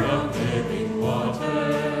Lord of living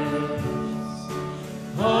waters.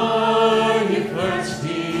 Are you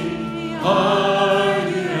thirsty? Are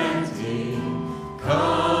you empty?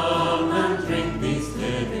 Come and drink these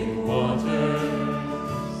living waters.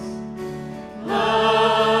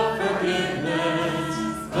 Love, forgiveness,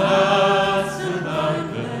 that's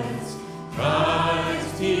abundance.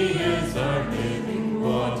 Christ, He is our living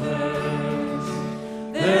waters.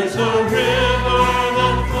 There's a river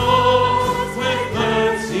that flows with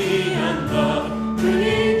mercy and love,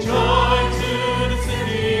 bringing joy to the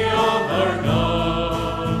city of our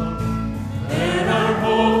God. There our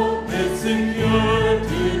hope is secure,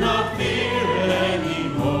 do not fear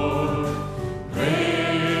anymore.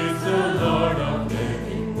 Praise the Lord of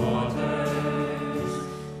living waters.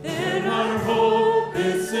 There our hope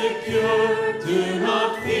is secure, do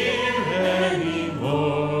not fear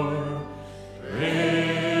anymore.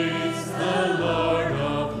 Praise the Lord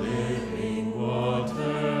of living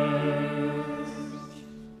waters.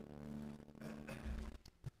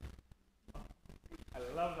 I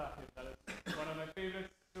love that hymn. That is one of my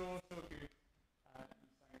favorites. So good. You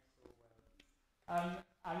sang it so well.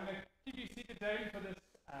 I'm going to keep you seated down for this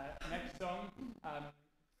next song.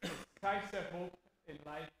 It's Christ our hope in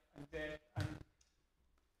life and death. And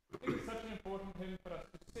I think it's such an important hymn for us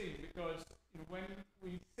to sing because when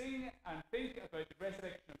we sing and think about the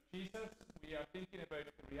resurrection of Jesus, we are thinking about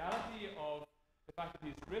the reality of the fact that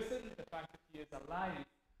He is risen, the fact that He is alive.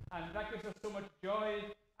 And that gives us so much joy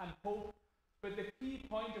and hope. But the key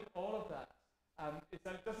point of all of that is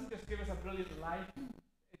that it doesn't just give us a brilliant life,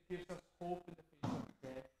 it gives us hope in the face of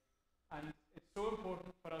death. And it's so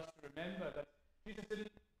important for us to remember that Jesus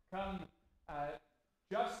didn't come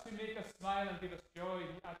just to make us smile and give us joy.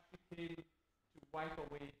 He actually came to wipe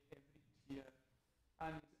away every tear.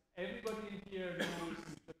 And everybody in here knows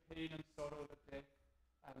the pain and sorrow that death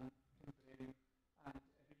can bring. And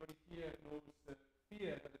everybody here knows the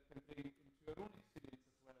fear that it can bring into your own experience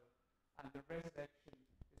as well. And the resurrection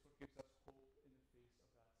is what gives us hope in the face of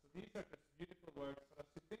that. So these are just beautiful words for us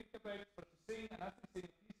to think about, for us to sing, and as we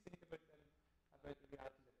sing, please think about them, about the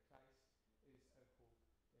reality that Christ is our hope in life and death.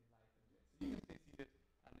 So you can stay seated,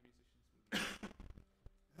 and the musicians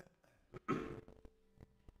will.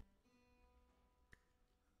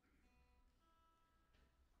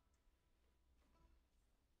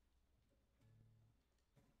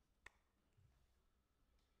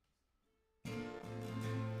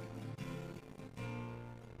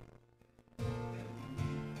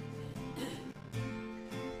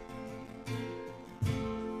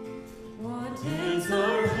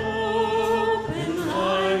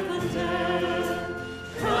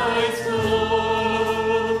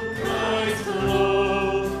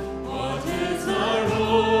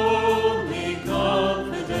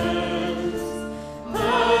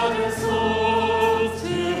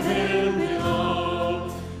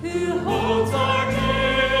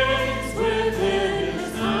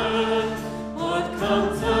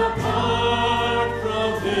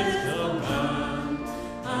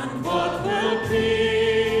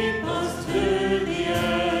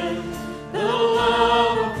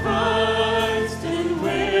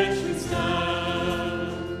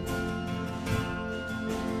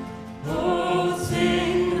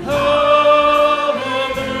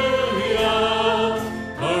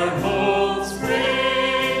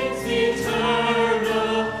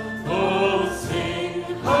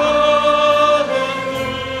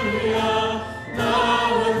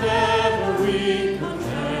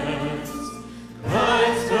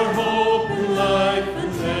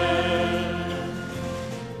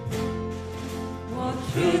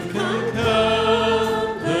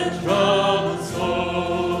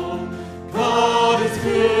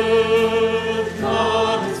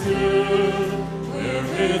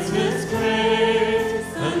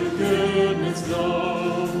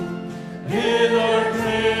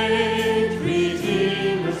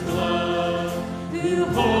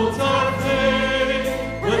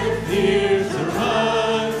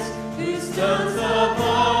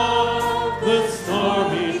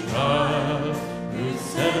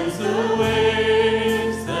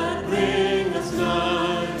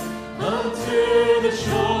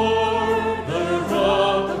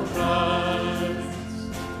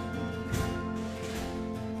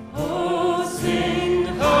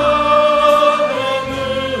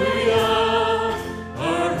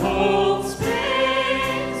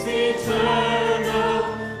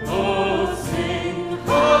 eternal. Oh, sing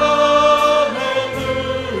hallelujah.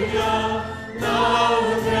 Now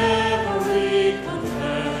and ever we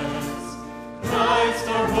confess Christ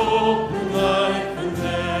our hope in life and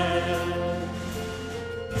death.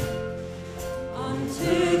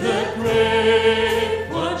 Unto the grave,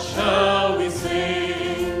 what shall we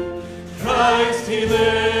sing? Christ he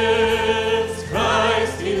lives,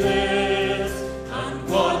 Christ he lives, and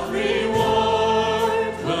what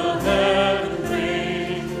reward will heaven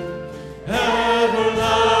bring?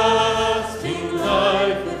 Everlasting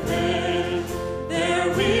life with him, there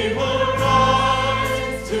we will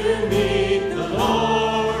rise to meet the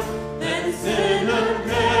Lord, then sin and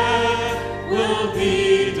death will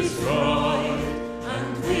be destroyed,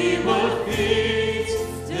 and we will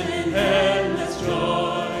feast in endless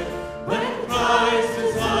joy, when Christ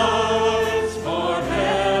is ours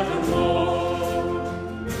forevermore.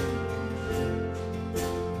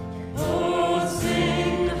 Oh,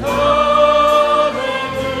 sing hallelujah,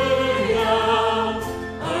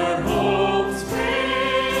 our hope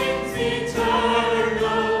springs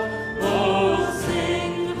eternal. Oh,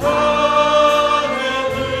 sing hallelujah,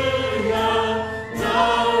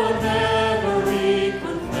 now and ever we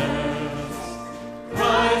confess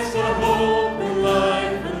Christ our hope in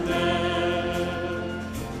life and death.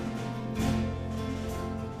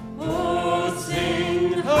 Oh,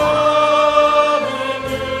 sing hallelujah,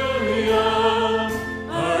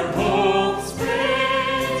 our hope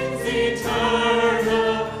springs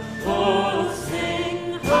eternal. Oh,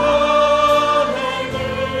 sing hallelujah,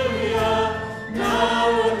 now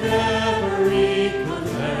and ever we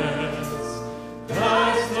confess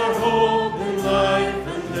Christ our hope in life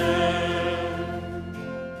and death.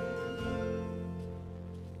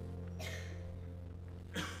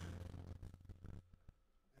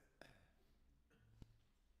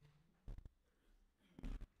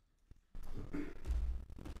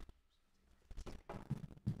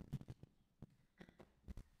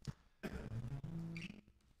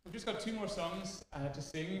 We've just got two more songs to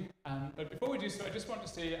sing, but before we do so, I just want to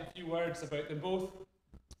say a few words about them both.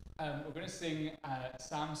 We're going to sing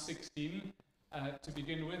Psalm 16 to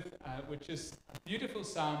begin with, which is a beautiful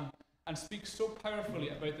psalm and speaks so powerfully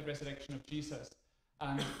about the resurrection of Jesus.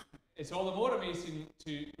 And it's all the more amazing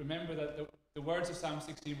to remember that the words of Psalm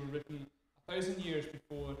 16 were written 1,000 years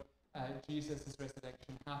before Jesus'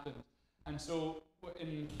 resurrection happened. And so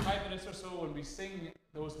in 5 minutes or so, when we sing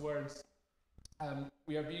those words,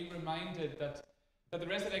 we are being reminded that the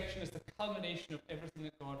resurrection is the culmination of everything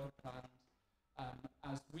that God had planned.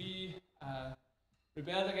 As we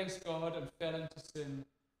rebelled against God and fell into sin,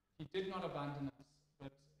 he did not abandon us,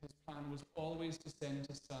 but his plan was always to send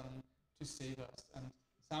his Son to save us. And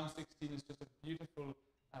Psalm 16 is just a beautiful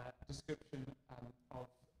description of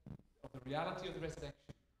the reality of the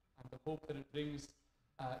resurrection and the hope that it brings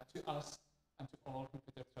to us and to all who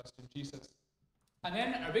put their trust in Jesus. And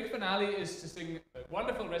then our big finale is to sing a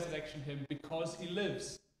wonderful resurrection hymn, Because He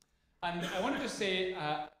Lives. And I wanted to say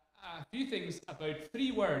a few things about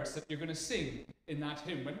 3 words that you're going to sing in that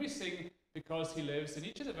hymn. When we sing Because He Lives, in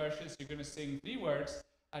each of the verses you're going to sing 3 words,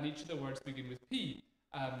 and each of the words begin with P.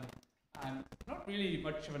 And not really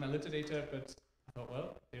much of an alliterator, but I thought,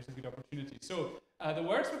 well, there's a good opportunity. So the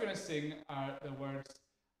words we're going to sing are the words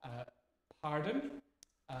pardon.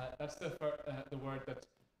 That's the word that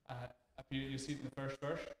you see it in the first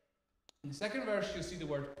verse. In the second verse, you'll see the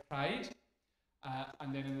word pride.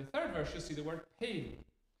 And then in the third verse, you'll see the word pain.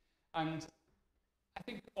 And I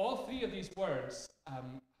think all 3 of these words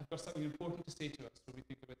have got something important to say to us when we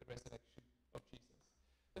think about the resurrection of Jesus.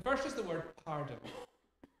 The first is the word pardon.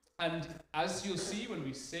 And as you'll see when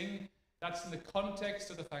we sing, that's in the context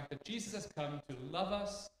of the fact that Jesus has come to love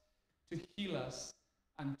us, to heal us,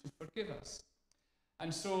 and to forgive us.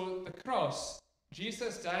 And so the cross,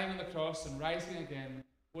 Jesus dying on the cross and rising again,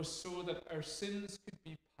 was so that our sins could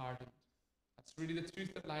be pardoned. That's really the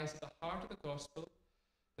truth that lies at the heart of the gospel,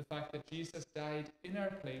 the fact that Jesus died in our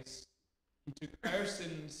place. He took our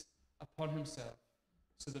sins upon himself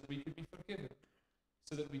so that we could be forgiven,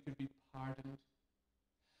 so that we could be pardoned.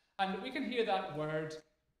 And we can hear that word,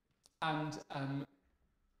 and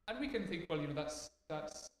we can think, well,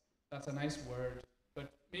 that's a nice word,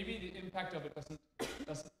 but maybe the impact of it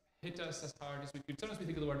doesn't hit us as hard as we could. Sometimes we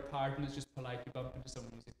think of the word pardon as just polite. You bump into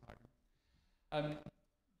someone, you say pardon.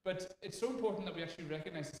 But it's so important that we actually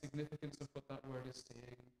recognize the significance of what that word is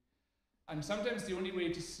saying. And sometimes the only way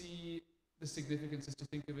to see the significance is to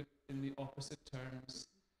think of it in the opposite terms.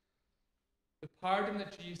 The pardon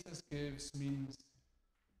that Jesus gives means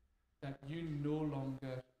that you no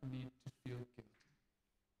longer need to feel guilty.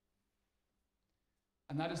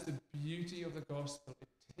 And that is the beauty of the gospel. It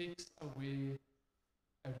takes away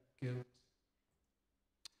our guilt.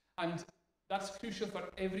 And that's crucial for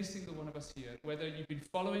every single one of us here, whether you've been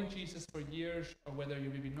following Jesus for years or whether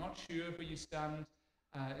you're maybe not sure where you stand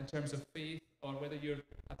in terms of faith, or whether you're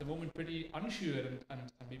at the moment pretty unsure and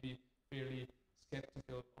maybe fairly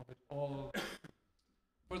skeptical of it all.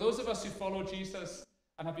 For those of us who follow Jesus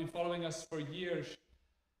and have been following us for years,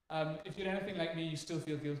 if you're anything like me, you still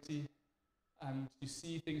feel guilty, and you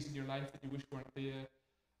see things in your life that you wish weren't there,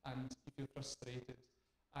 and you feel frustrated.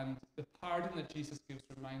 And the pardon that Jesus gives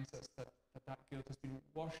reminds us that guilt has been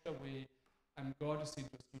washed away, and God is saying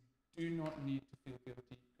to us, you do not need to feel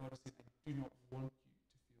guilty. God is saying, I do not want you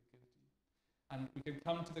to feel guilty. And we can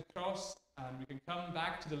come to the cross, and we can come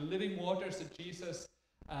back to the living waters that Jesus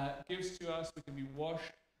gives to us. We can be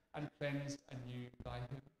washed and cleansed anew by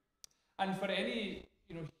him. And for any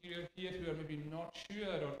here who are maybe not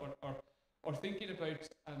sure or thinking about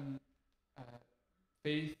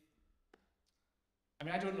faith, I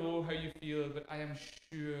mean, I don't know how you feel, but I am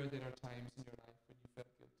sure there are times in your life when you felt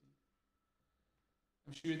guilty.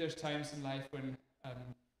 I'm sure there's times in life when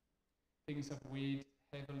things have weighed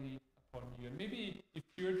heavily upon you. And maybe you've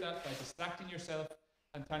cured that by distracting yourself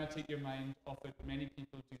and trying to take your mind off it. Many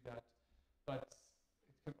people do that. But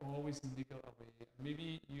it can always niggle away.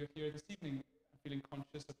 Maybe you're here this evening feeling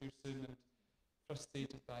conscious of your sin and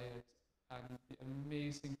frustrated by it. And the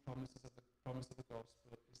amazing promise of the gospel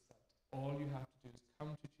is that all you have to do is come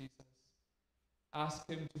to Jesus, ask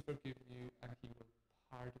him to forgive you, and he will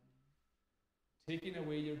pardon you, taking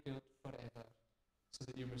away your guilt forever so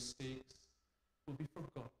that your mistakes will be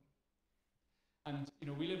forgotten. And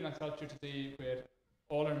we live in a culture today where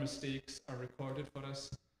all our mistakes are recorded for us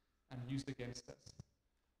and used against us.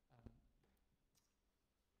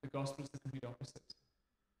 The gospel is the complete opposite.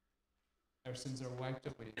 Our sins are wiped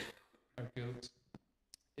away. Our guilt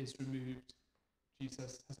is removed.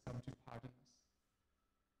 Jesus has come to pardon us.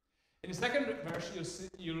 In the second verse,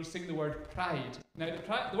 you'll sing the word pride. Now,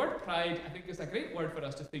 the word pride, I think, is a great word for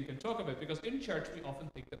us to think and talk about, because in church we often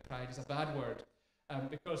think that pride is a bad word.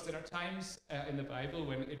 Because there are times in the Bible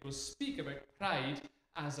when it will speak about pride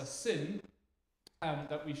as a sin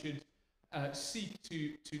that we should seek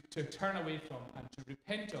to turn away from and to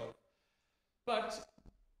repent of. But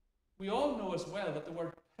we all know as well that the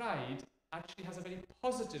word pride actually has a very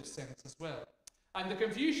positive sense as well. And the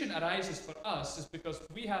confusion arises for us is because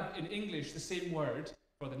we have in English the same word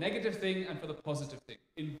for the negative thing and for the positive thing.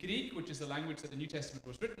 In Greek, which is the language that the New Testament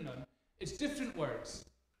was written on, it's different words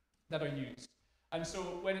that are used. And so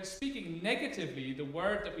when it's speaking negatively, the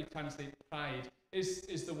word that we translate pride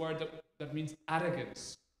is the word that means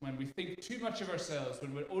arrogance. When we think too much of ourselves,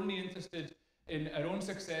 when we're only interested in our own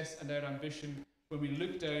success and our ambition, when we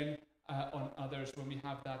look down on others, when we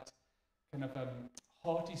have that kind of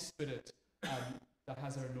haughty spirit that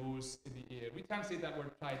has our nose in the air. We translate that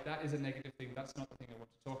word pride. That is a negative thing. That's not the thing I want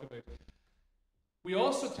to talk about. We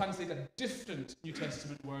also translate a different New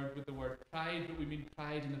Testament word with the word pride, but we mean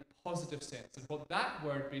pride in a positive sense. And what that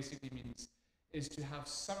word basically means is to have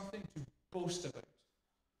something to boast about.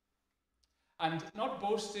 And not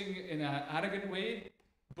boasting in an arrogant way,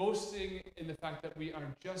 boasting in the fact that we are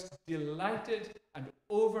just delighted and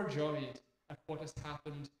overjoyed at what has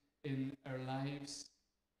happened in our lives.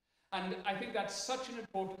 And I think that's such an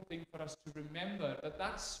important thing for us to remember, that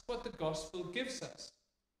that's what the gospel gives us.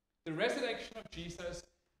 The resurrection of Jesus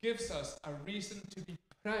gives us a reason to be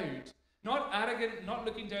proud. Not arrogant, not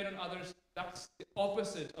looking down on others. That's the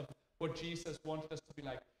opposite of what Jesus wanted us to be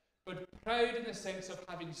like. But proud in the sense of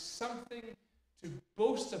having something to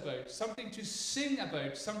boast about, something to sing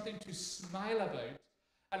about, something to smile about.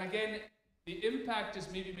 And again, the impact is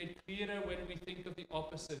maybe made clearer when we think of the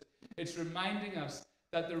opposite. It's reminding us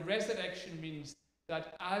that the resurrection means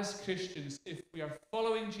that as Christians, if we are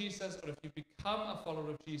following Jesus, or if you become a follower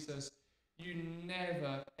of Jesus, you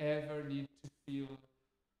never, ever need to feel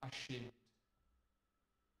ashamed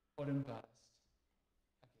or embarrassed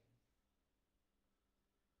again.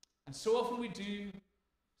 And so often we do.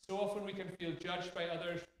 So often we can feel judged by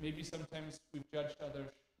others. Maybe sometimes we've judged others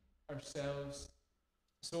ourselves.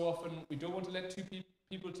 So often we don't want to let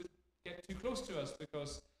people to get too close to us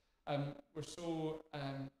because we're so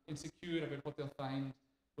insecure about what they'll find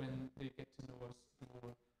when they get to know us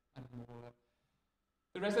more and more.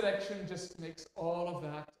 The resurrection just makes all of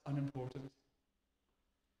that unimportant.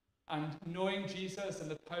 And knowing Jesus and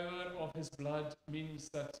the power of his blood means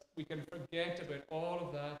that we can forget about all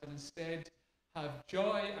of that and instead have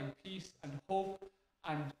joy and peace and hope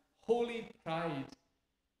and holy pride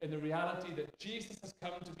in the reality that Jesus has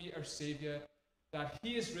come to be our Savior, that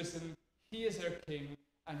he is risen, he is our King,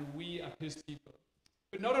 and we are his people.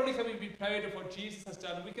 But not only can we be proud of what Jesus has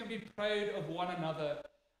done, we can be proud of one another.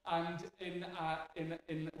 And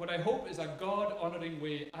in what I hope is a God-honoring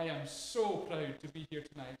way, I am so proud to be here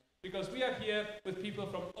tonight. Because we are here with people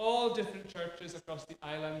from all different churches across the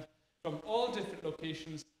island, from all different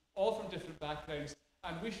locations, all from different backgrounds.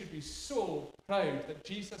 And we should be so proud that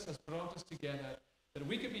Jesus has brought us together, that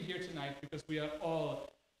we could be here tonight because we are all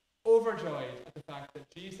overjoyed at the fact that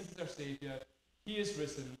Jesus is our Saviour, He is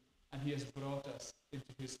risen, and He has brought us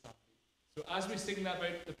into His family. So as we sing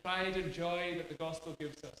about the pride and joy that the gospel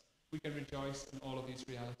gives us, we can rejoice in all of these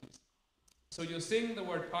realities. So you'll sing the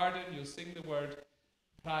word pardon, you'll sing the word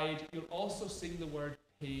pride, you'll also sing the word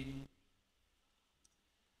pain.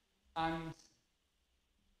 And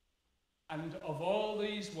of all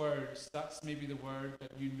these words, that's maybe the word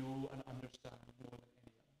that you know and understand more than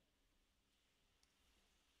any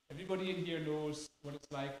other. Everybody in here knows what it's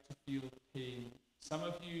like to feel pain. Some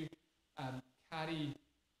of you carry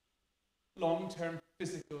long-term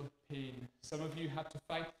physical pain. Some of you had to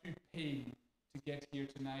fight through pain to get here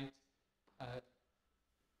tonight.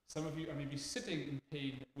 Some of you are maybe sitting in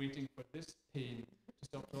pain, waiting for this pain to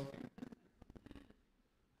stop talking.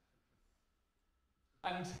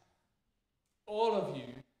 And all of you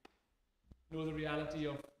know the reality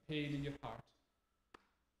of pain in your heart.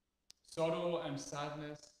 Sorrow and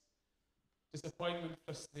sadness, disappointment,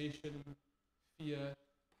 frustration, fear,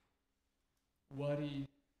 worry,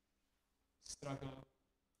 struggle,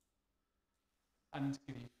 and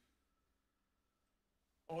grief.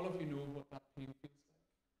 All of you know what that pain feels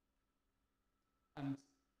like.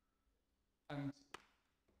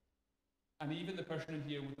 And even the person in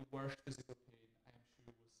here with the worst physical pain, I am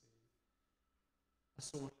sure will say, a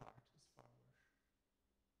sore heart is far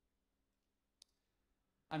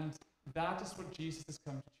worse. And that is what Jesus has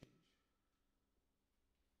come to change.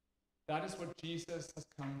 That is what Jesus has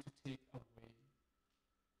come to take away.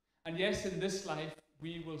 And yes, in this life,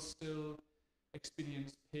 we will still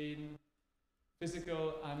experience pain,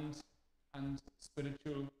 physical and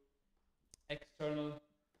spiritual, external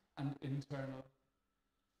and internal.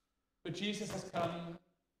 But Jesus has come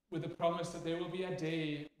with the promise that there will be a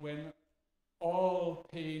day when all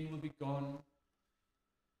pain will be gone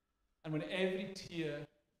and when every tear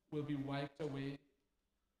will be wiped away.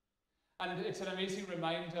 And it's an amazing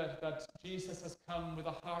reminder that Jesus has come with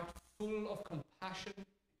a heart full of compassion,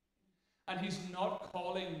 and He's not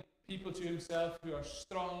calling people to Himself who are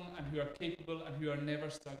strong and who are capable and who are never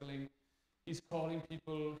struggling. He's calling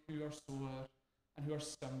people who are sore and who are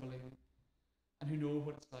stumbling and who know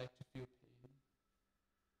what it's like to feel pain.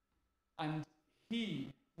 And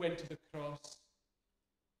He went to the cross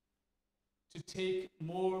to take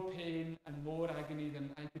more pain and more agony than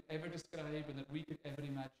I could ever describe and that we could ever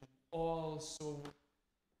imagine, all so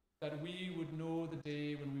that we would know the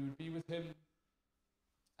day when we would be with Him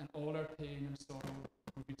and all our pain and sorrow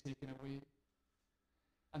would be taken away.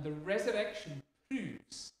 And the resurrection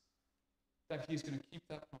proves that He is going to keep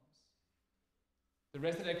that promise. The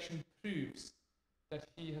resurrection proves that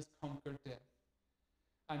He has conquered death.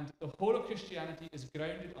 And the whole of Christianity is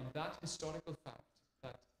grounded on that historical fact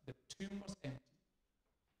that the tomb was empty,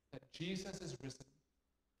 that Jesus is risen,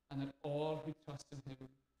 and that all who trust in Him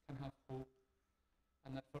can have hope,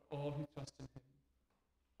 and that for all who trust in Him,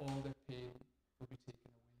 all their pain will be taken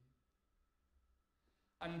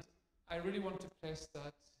away. And I really want to press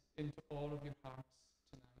that into all of your hearts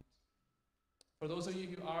tonight. For those of you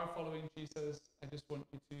who are following Jesus, I just want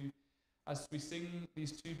you to, as we sing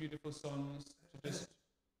these two beautiful songs, to just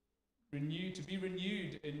be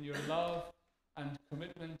renewed in your love and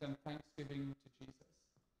commitment and thanksgiving to Jesus.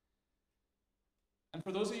 And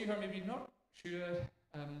for those of you who are maybe not sure,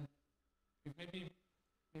 you've maybe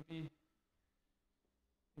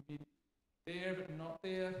there but not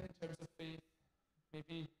there in terms of faith,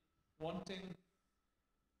 maybe wanting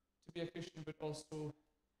to be a Christian but also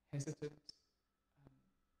hesitant.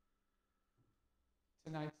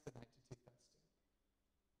 Tonight's the night to take that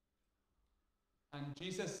step. And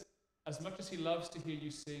Jesus, as much as He loves to hear you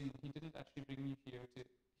sing, He didn't actually bring you here to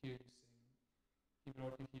hear you sing. He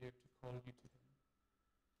brought you here to call you to Him.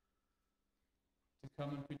 To come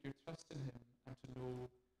and put your trust in Him and to know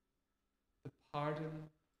the pardon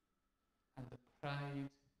and the pride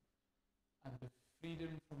and the freedom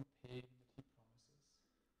from pain that He promises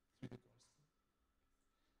through the gospel.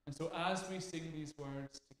 And so as we sing these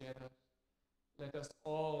words together, let us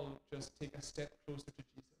all just take a step closer to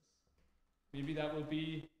Jesus. Maybe that will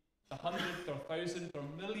be the 100th or 1,000th or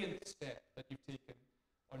millionth step that you've taken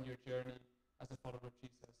on your journey as a follower of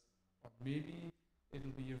Jesus. Or maybe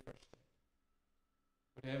it'll be your first step.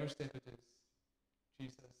 Whatever step it is,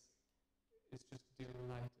 Jesus is just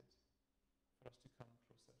delighted for us to come close.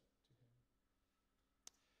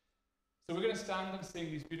 So we're going to stand and sing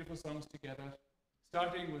these beautiful songs together,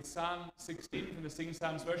 starting with Psalm 16 from the Sing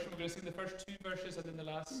Psalms version. We're going to sing the first 2 verses and then the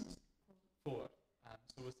last 4.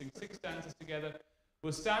 So we'll sing 6 stanzas together.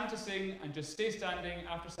 We'll stand to sing and just stay standing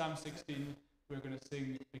after Psalm 16. We're going to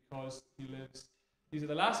sing Because He Lives. These are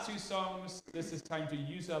the last 2 songs. This is time to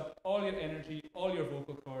use up all your energy, all your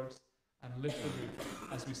vocal cords, and lift the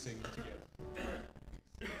roof as we sing together.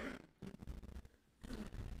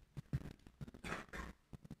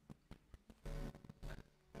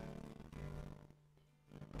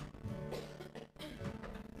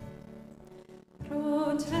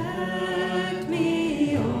 Protect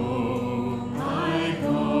me, oh my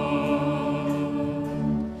God.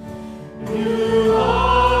 You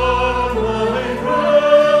are my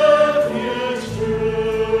refuge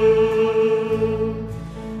true.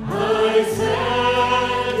 I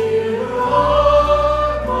said you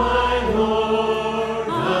are my Lord.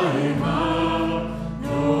 I have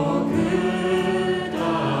no good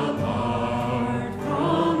apart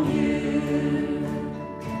from you.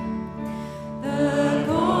 The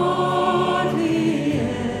godly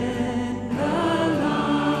in the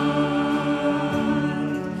land,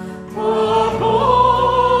 For holiness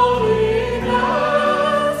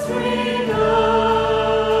renowned,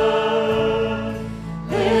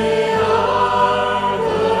 they are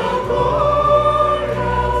the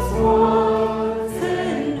glorious ones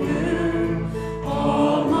in whom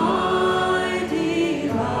all my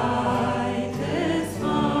delight is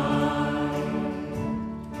found.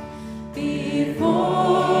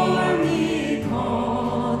 Before me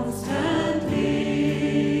constantly,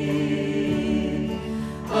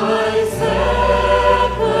 I set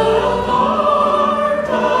the Lord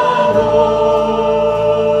alone,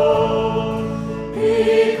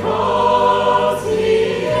 because He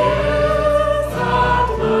is at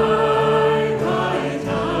my right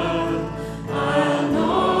hand. I'll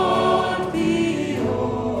not be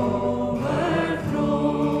overthrown.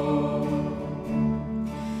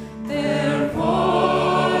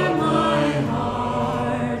 Therefore my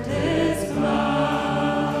heart is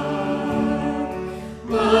glad.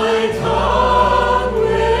 My tongue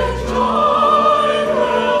with joy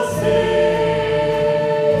will sing,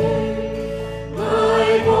 my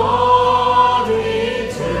body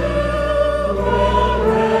too will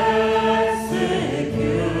rest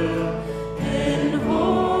secure In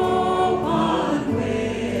hope unwavering,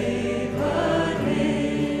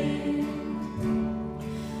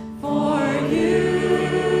 for you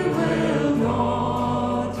will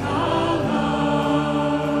not allow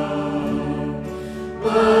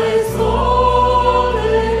my soul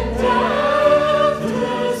in death to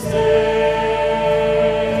stay,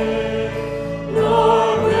 nor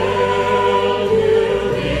will you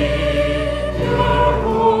leave your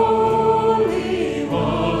Holy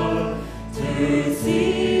One to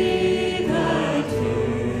see the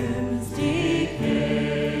tombs decay.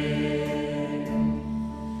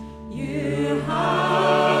 You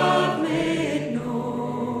have made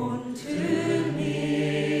known to me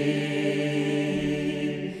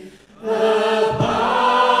the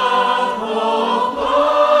path of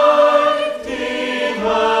life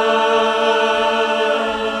divine.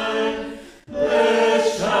 This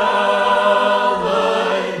shall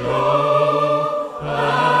I know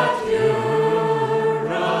at your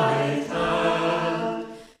right hand.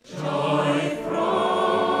 Joy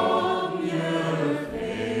from your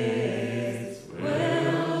face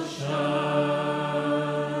will shine.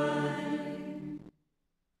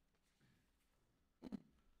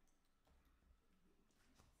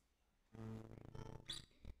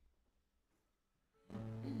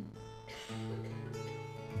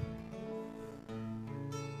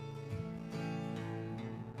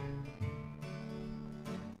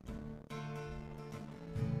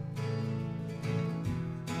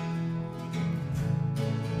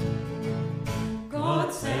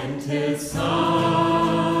 God Sent His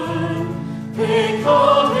Son, they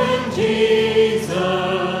called Him Jesus.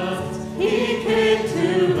 He came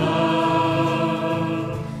to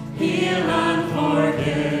love, heal and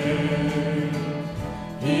forgive.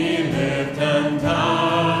 He lived and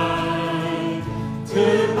died to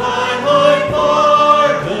buy my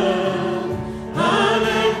pardon. An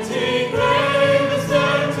empty grave is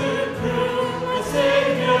there to prove my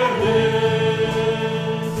Savior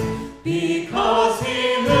lives. Because He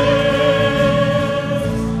lives,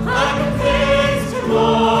 I can face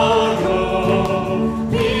tomorrow.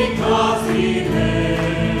 Because He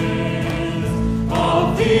lives, all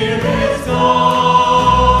fear is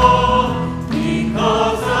gone.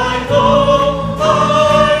 Because I know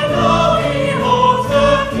He holds the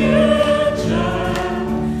future,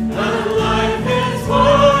 and life is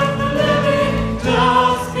worth living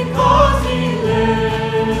just because He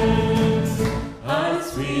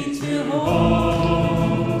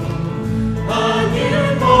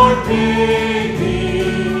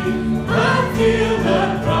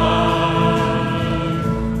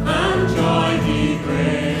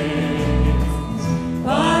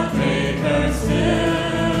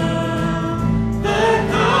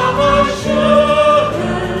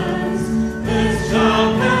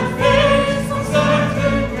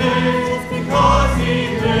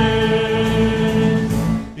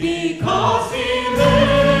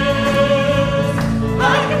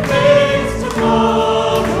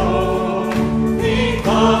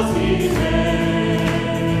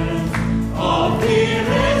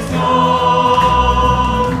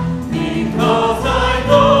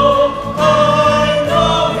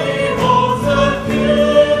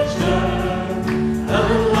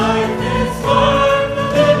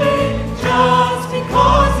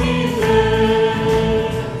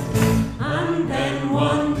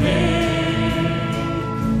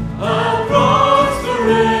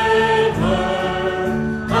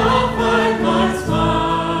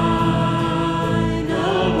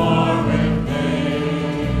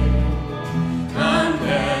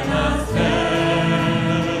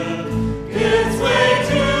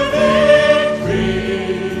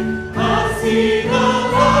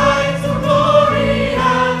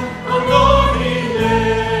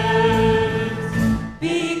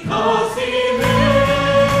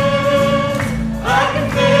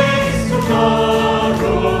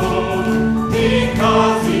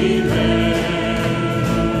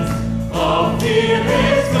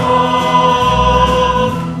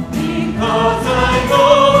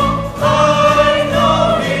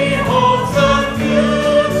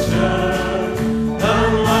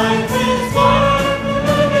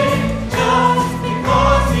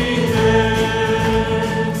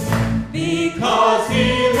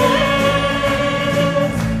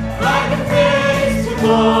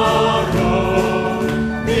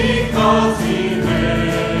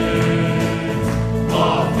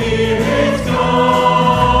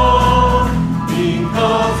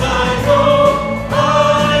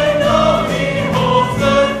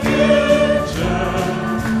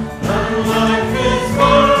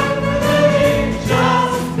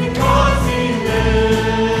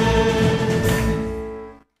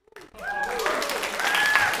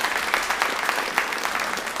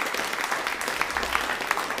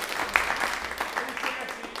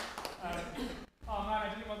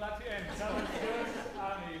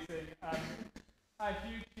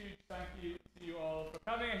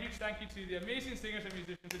thank you to the amazing singers and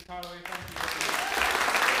musicians in Carloway. Thank you.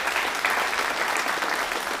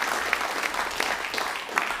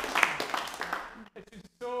 It's been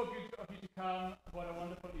so good of you to come. What a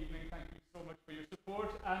wonderful evening. Thank you so much for your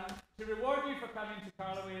support. And to reward you for coming to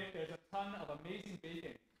Carloway, there's a ton of amazing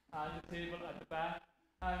baking at the table at the back.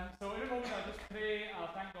 So in a moment I'll just pray.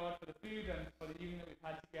 I'll thank God for the food and for the evening that we've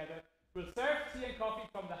had together. We'll serve tea and coffee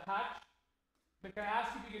from the hatch. But can I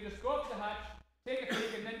ask if you can just go up to the hatch, take a break,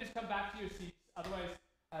 and then just come back to your seats. Otherwise,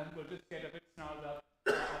 we'll just get a bit snarled up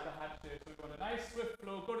at the hatch there. So we want a nice swift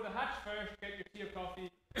flow. Go to the hatch first, get your tea or coffee,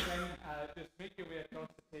 then just make your way across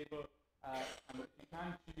the table. And if you can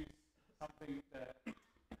choose something that, I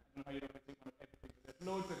don't know how you don't think of everything, but there's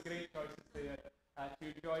loads of great choices there to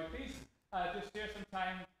enjoy. Please just share some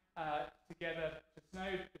time together just now.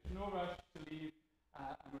 There's no rush to leave,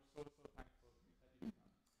 and we're so thankful that you've come.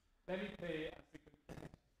 Let me pray as we conclude.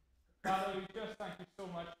 Father, we just thank you so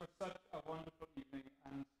much for such a wonderful evening,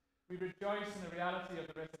 and we rejoice in the reality of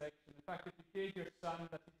the resurrection, the fact that you gave your Son,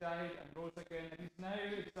 that he died and rose again, and he's now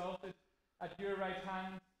exalted at your right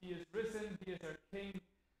hand. He is risen, he is our King,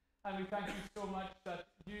 and we thank you so much that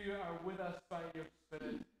you are with us by your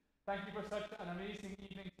Spirit. Thank you for such an amazing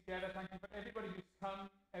evening together. Thank you for everybody who's come,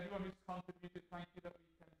 everyone who's contributed. Thank you that we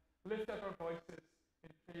can lift up our voices in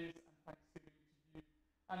praise and thanksgiving to you.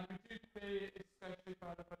 And we do pray especially,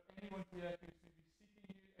 Father, for anyone here who's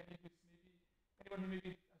maybe seeking you, anyone who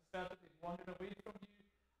maybe has felt that they've wandered away from you,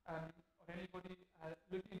 or anybody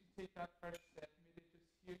looking to take that first step. May they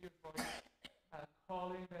just hear your voice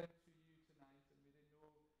calling them to you tonight, and may they know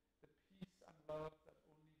the peace and love that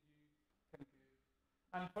only you can give.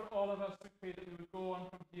 And for all of us, we pray that we would go on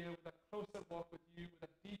from here with a closer walk with you, with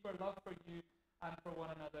a deeper love for you and for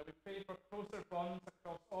one another. We pray for closer bonds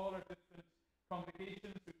across all our different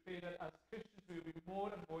congregations. We pray that as Christians we will be more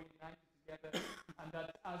and more united together, and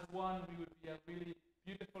that as one we would be a really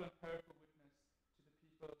beautiful and powerful witness to the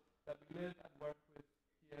people that we live and work with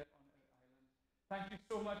here on our island. Thank you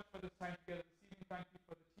so much for this time together this evening. Thank you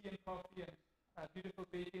for the tea and coffee and beautiful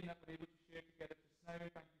baking that we're able to share together just now.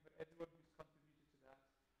 Thank you for everyone who's contributed to that.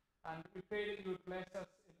 And we pray that you would bless us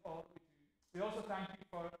in all that we do. We also thank you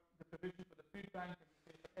for the provision for the food bank, and we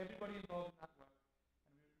pray for everybody involved in that work.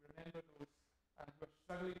 And we remember those who are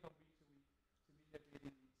struggling from week to week to meet their daily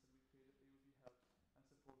needs, and we pray that they will be helped and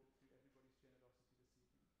supported through everybody's generosity this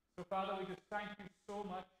evening. So Father, we just thank you so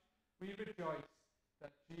much. We rejoice that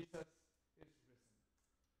Jesus is risen.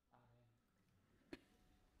 Amen.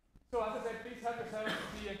 So as I said, please help yourselves to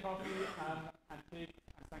tea and coffee.